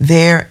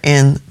there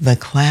in the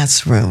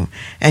classroom.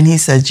 And he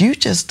said, you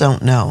just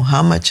don't know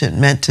how much it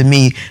meant to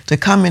me to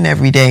come in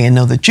every day and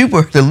know that you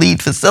were the lead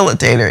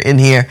facilitator in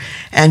here.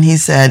 And he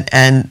said,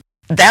 and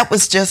that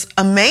was just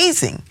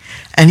amazing.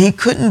 And he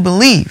couldn't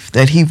believe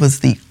that he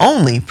was the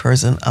only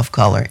person of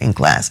color in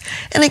class.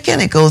 And again,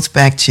 it goes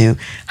back to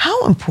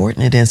how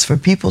important it is for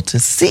people to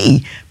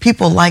see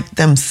people like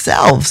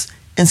themselves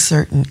in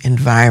certain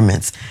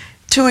environments,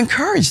 to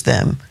encourage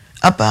them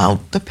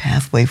about the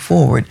pathway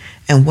forward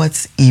and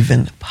what's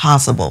even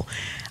possible.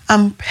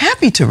 I'm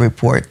happy to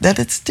report that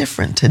it's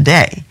different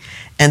today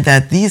and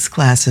that these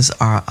classes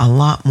are a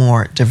lot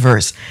more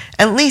diverse.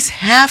 At least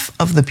half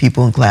of the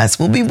people in class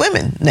will be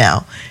women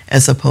now,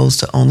 as opposed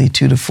to only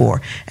 2 to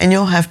 4. And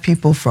you'll have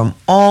people from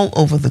all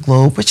over the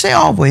globe, which they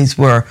always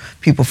were,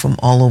 people from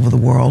all over the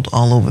world,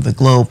 all over the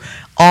globe,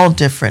 all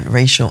different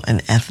racial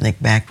and ethnic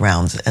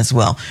backgrounds as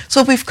well.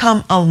 So we've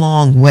come a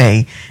long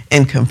way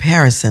in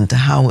comparison to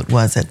how it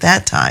was at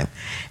that time.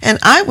 And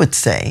I would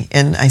say,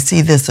 and I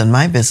see this in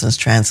my business,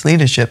 Trans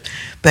Leadership,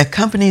 that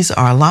companies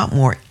are a lot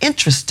more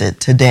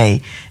interested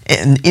today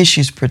in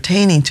issues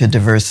pertaining to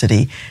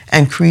diversity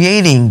and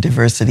creating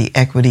diversity,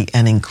 equity,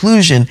 and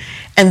inclusion.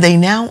 And they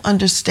now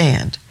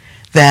understand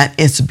that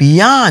it's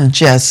beyond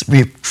just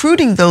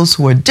recruiting those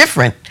who are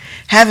different,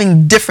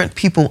 having different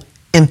people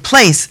in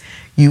place.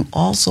 You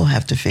also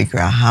have to figure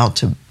out how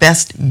to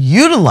best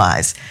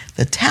utilize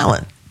the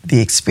talent, the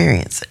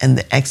experience, and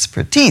the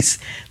expertise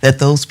that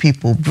those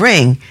people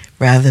bring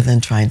rather than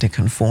trying to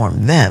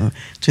conform them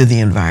to the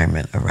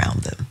environment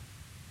around them.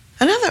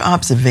 Another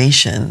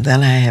observation that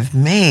I have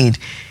made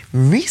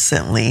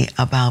recently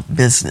about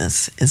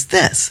business is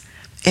this.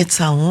 It's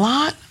a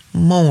lot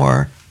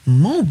more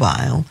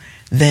mobile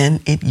than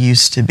it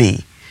used to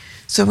be.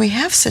 So we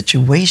have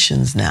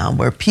situations now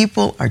where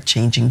people are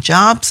changing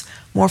jobs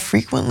more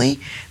frequently.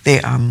 They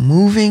are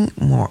moving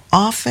more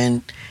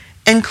often,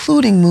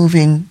 including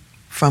moving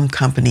from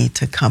company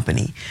to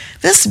company.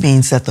 This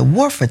means that the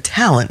war for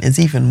talent is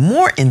even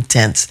more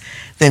intense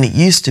than it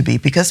used to be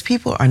because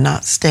people are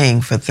not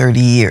staying for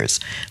 30 years.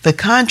 The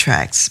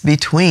contracts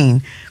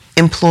between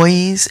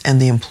employees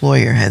and the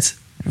employer has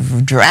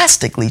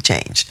drastically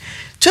changed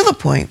to the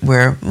point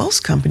where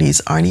most companies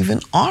aren't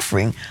even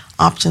offering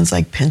options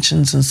like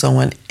pensions and so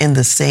on in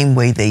the same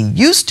way they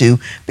used to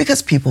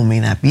because people may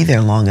not be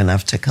there long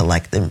enough to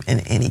collect them in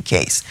any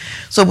case.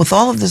 So with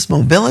all of this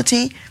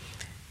mobility,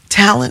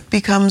 talent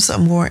becomes a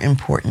more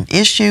important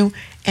issue,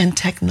 and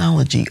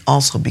technology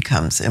also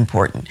becomes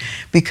important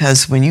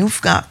because when you've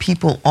got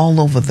people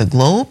all over the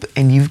globe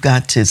and you've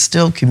got to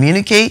still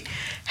communicate,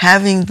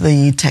 having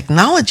the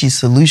technology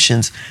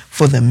solutions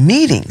for the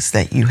meetings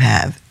that you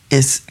have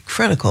is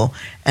critical,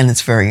 and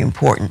it's very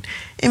important.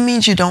 It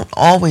means you don't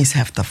always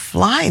have to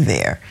fly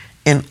there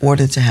in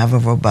order to have a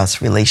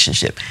robust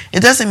relationship. It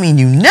doesn't mean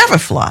you never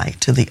fly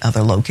to the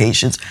other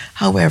locations.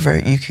 However,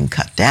 you can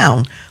cut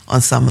down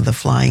on some of the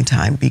flying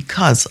time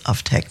because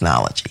of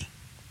technology.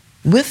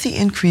 With the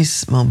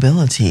increased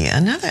mobility,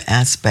 another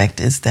aspect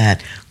is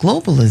that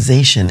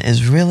globalization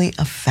is really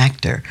a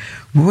factor.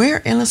 We're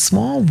in a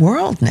small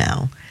world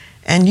now,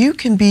 And you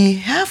can be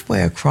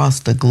halfway across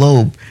the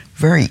globe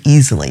very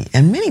easily.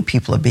 And many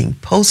people are being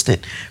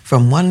posted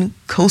from one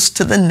coast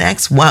to the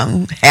next,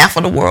 one half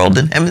of the world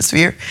and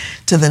hemisphere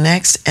to the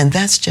next. And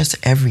that's just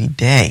every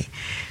day.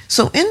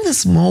 So in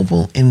this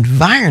mobile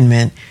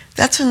environment,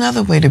 that's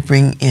another way to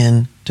bring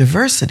in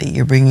diversity.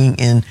 You're bringing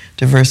in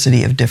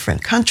diversity of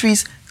different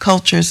countries,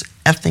 cultures,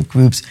 ethnic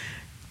groups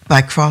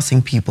by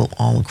crossing people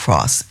all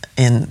across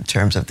in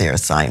terms of their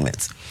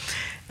assignments.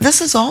 This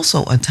is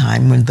also a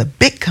time when the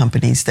big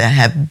companies that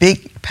have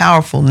big,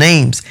 powerful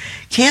names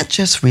can't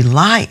just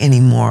rely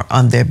anymore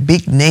on their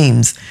big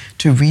names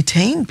to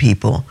retain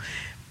people.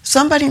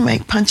 Somebody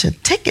might punch a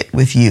ticket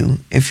with you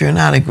if you're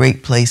not a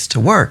great place to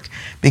work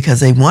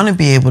because they want to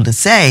be able to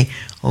say,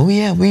 oh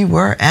yeah, we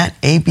were at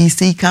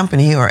ABC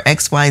Company or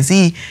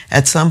XYZ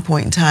at some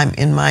point in time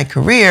in my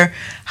career.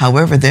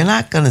 However, they're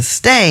not going to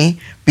stay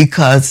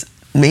because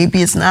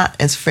maybe it's not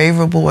as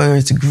favorable or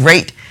as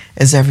great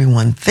as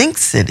everyone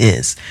thinks it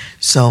is.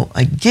 So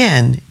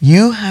again,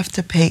 you have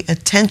to pay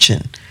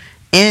attention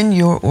in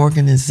your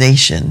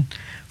organization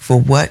for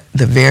what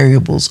the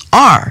variables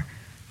are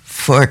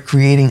for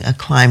creating a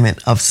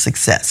climate of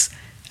success.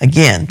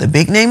 Again, the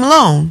big name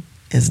alone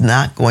is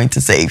not going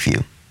to save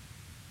you.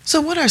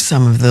 So what are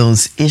some of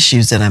those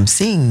issues that I'm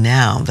seeing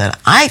now that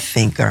I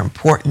think are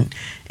important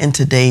in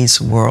today's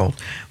world?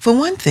 For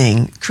one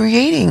thing,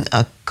 creating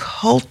a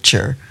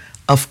culture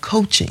of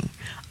coaching,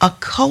 a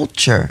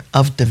culture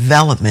of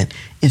development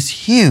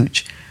is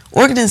huge.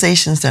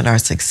 Organizations that are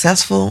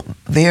successful,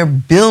 they're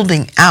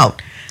building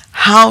out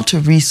how to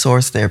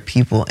resource their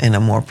people in a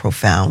more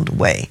profound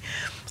way.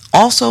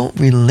 Also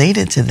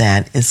related to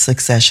that is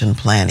succession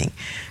planning.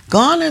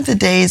 Gone are the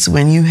days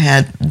when you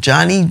had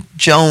Johnny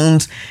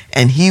Jones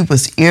and he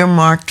was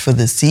earmarked for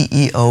the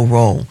CEO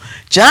role.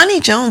 Johnny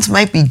Jones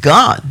might be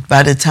gone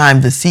by the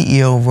time the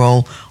CEO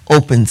role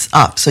opens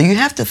up. So you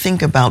have to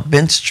think about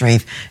bench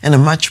strength in a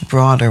much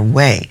broader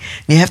way.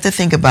 You have to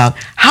think about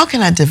how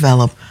can I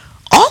develop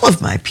all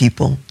of my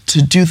people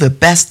to do the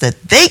best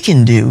that they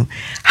can do?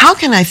 How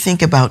can I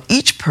think about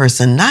each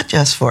person, not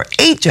just for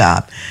a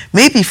job,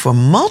 maybe for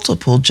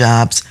multiple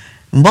jobs,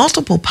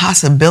 multiple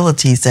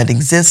possibilities that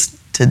exist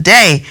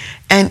today,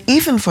 and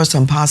even for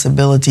some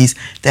possibilities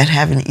that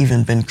haven't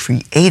even been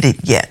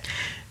created yet.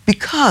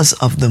 Because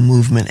of the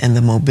movement and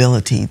the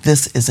mobility,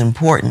 this is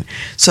important.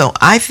 So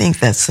I think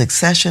that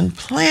succession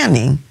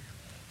planning,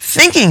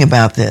 thinking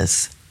about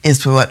this,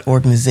 is what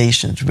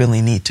organizations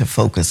really need to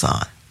focus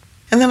on.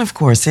 And then, of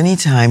course,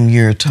 anytime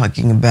you're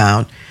talking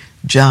about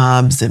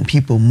jobs and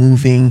people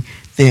moving,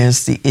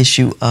 there's the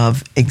issue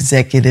of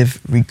executive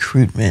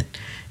recruitment.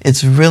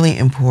 It's really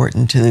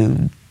important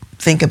to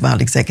think about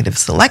executive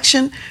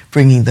selection,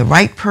 bringing the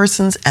right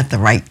persons at the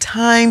right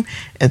time,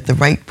 at the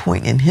right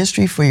point in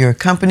history for your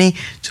company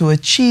to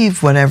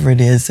achieve whatever it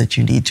is that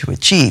you need to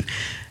achieve.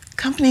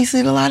 Companies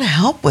need a lot of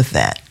help with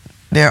that.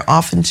 They're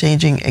often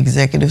changing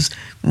executives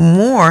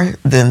more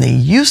than they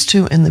used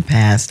to in the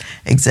past.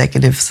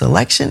 Executive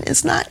selection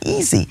is not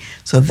easy,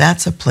 so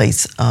that's a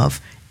place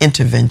of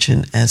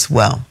intervention as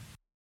well.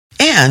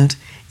 And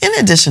in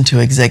addition to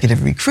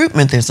executive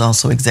recruitment, there's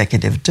also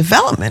executive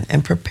development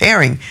and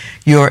preparing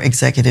your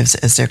executives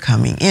as they're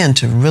coming in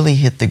to really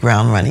hit the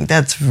ground running.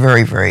 That's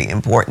very, very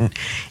important.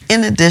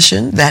 In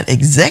addition, that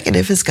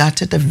executive has got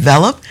to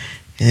develop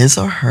his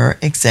or her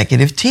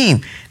executive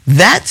team.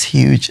 That's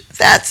huge.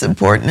 That's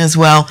important as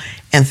well.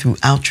 And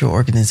throughout your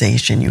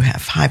organization, you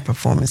have high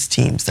performance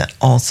teams that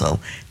also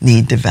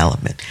need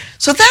development.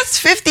 So that's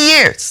 50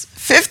 years.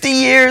 50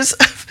 years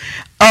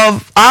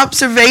of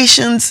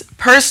observations,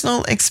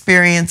 personal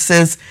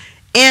experiences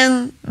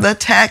in the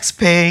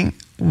tax-paying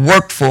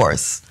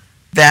workforce.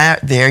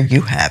 There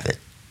you have it.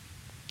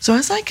 So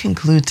as I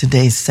conclude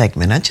today's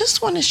segment, I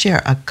just want to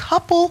share a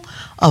couple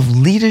of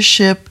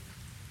leadership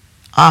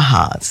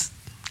ahas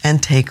and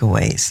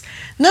takeaways.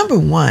 Number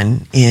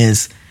one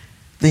is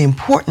the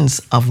importance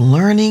of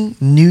learning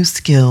new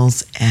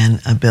skills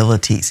and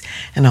abilities.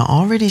 And I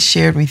already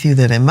shared with you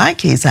that in my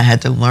case, I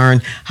had to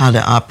learn how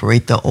to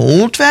operate the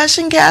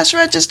old-fashioned cash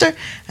register,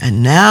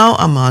 and now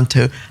I'm on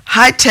to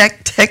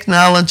high-tech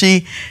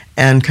technology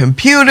and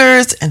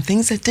computers and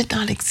things that did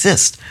not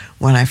exist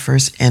when I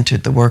first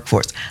entered the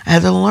workforce. I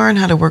had to learn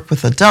how to work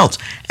with adults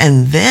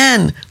and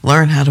then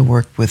learn how to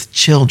work with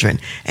children.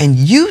 And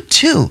you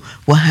too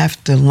will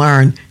have to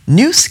learn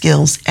new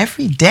skills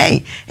every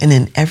day and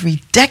in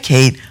every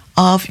decade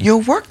of your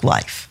work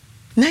life.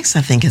 Next,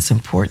 I think it's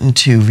important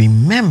to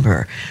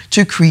remember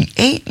to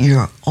create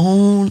your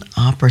own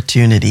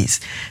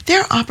opportunities.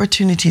 There are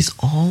opportunities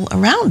all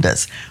around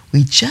us.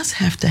 We just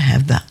have to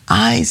have the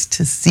eyes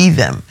to see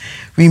them.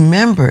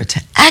 Remember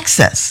to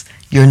access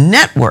your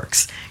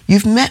networks.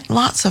 You've met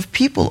lots of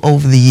people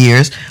over the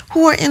years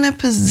who are in a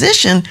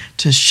position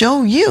to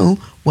show you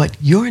what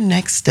your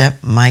next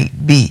step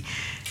might be.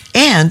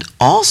 And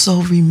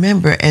also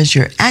remember, as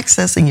you're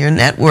accessing your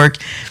network,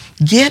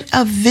 get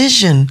a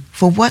vision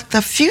for what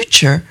the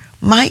future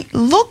might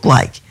look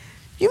like.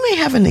 You may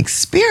have an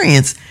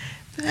experience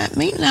that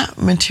may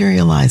not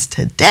materialize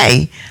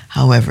today.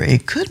 However,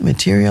 it could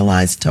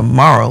materialize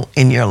tomorrow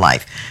in your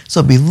life.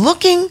 So be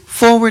looking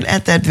forward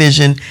at that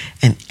vision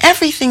and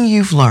everything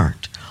you've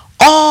learned,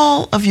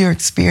 all of your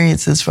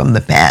experiences from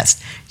the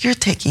past. You're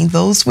taking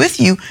those with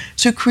you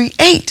to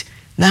create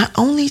not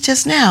only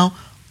just now,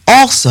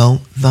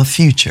 also the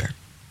future.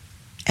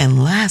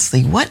 And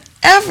lastly,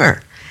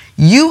 whatever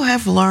you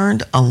have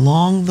learned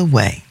along the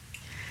way,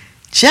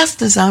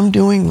 just as I'm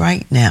doing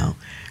right now,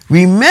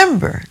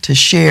 remember to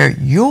share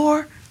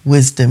your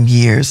wisdom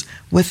years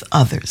with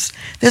others.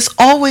 There's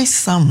always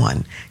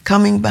someone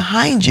coming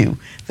behind you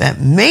that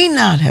may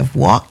not have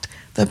walked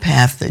the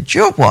path that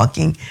you're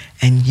walking,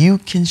 and you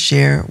can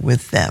share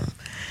with them.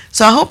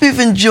 So I hope you've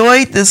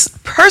enjoyed this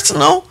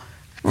personal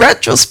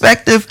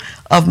retrospective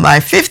of my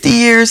 50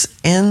 years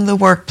in the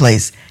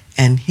workplace.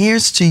 And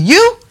here's to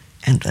you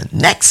and the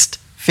next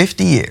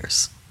 50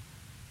 years.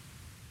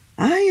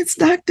 Hi, it's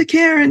Dr.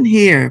 Karen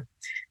here.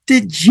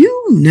 Did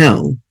you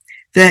know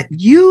that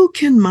you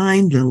can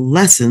mine the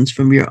lessons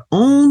from your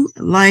own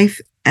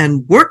life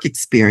and work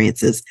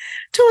experiences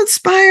to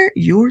inspire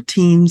your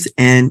teams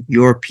and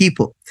your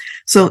people?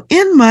 So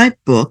in my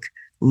book,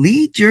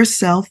 Lead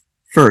Yourself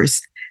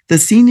First, the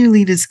Senior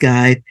Leader's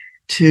Guide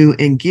to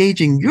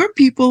Engaging Your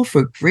People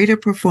for Greater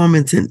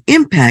Performance and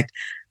Impact,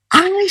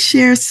 I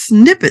share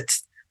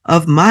snippets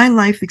of my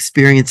life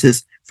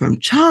experiences from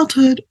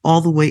childhood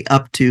all the way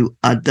up to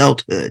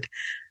adulthood.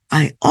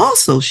 I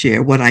also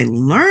share what I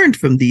learned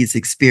from these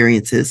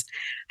experiences,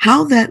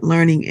 how that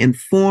learning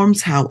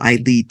informs how I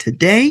lead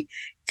today,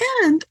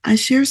 and I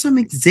share some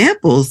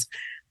examples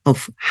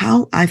of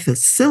how I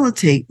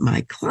facilitate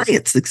my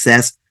client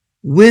success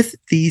with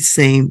these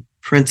same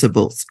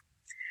principles.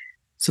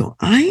 So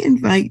I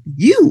invite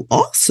you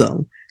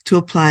also to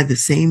apply the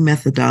same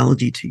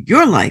methodology to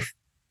your life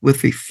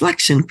with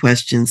reflection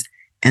questions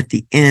at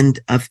the end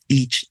of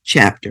each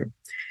chapter.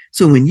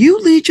 So when you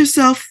lead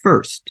yourself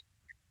first,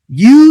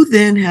 you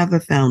then have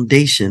a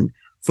foundation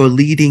for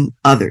leading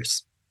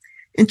others.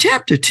 In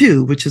chapter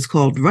 2, which is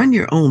called Run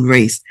Your Own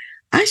Race,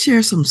 I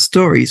share some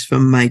stories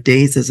from my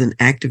days as an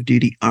active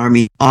duty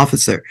Army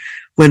officer,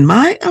 when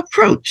my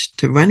approach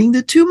to running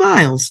the 2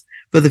 miles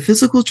for the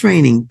physical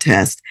training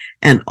test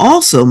and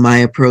also my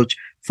approach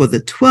for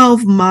the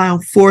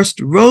 12-mile forced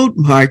road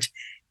march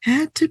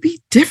had to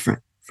be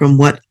different from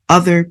what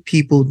other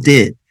people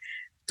did.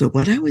 So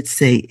what I would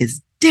say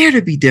is dare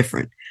to be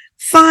different.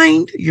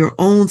 Find your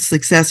own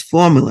success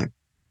formula.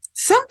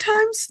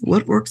 Sometimes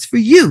what works for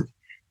you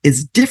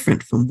is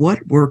different from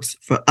what works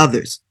for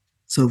others.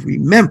 So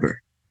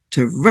remember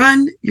to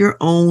run your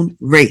own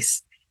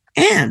race,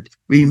 and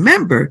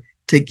remember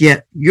to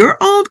get your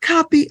own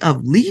copy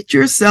of Lead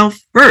Yourself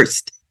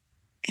First,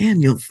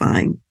 and you'll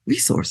find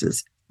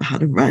resources for how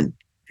to run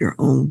your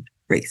own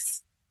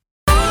race.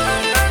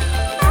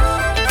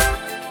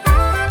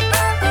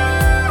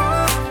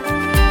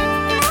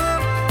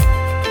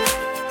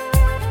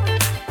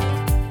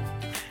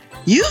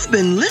 You've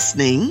been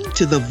listening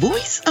to The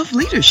Voice of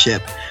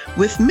Leadership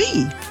with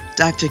me,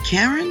 Dr.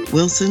 Karen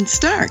Wilson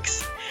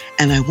Starks.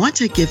 And I want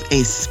to give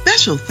a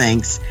special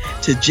thanks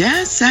to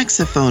jazz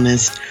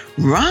saxophonist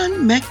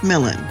Ron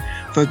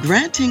McMillan for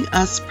granting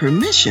us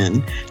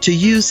permission to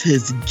use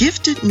his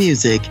gifted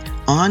music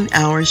on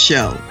our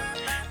show.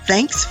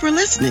 Thanks for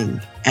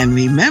listening, and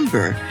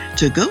remember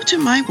to go to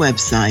my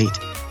website,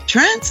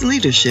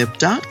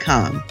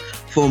 transleadership.com,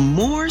 for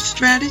more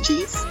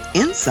strategies,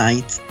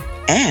 insights,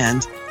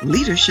 and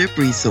leadership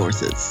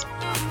resources.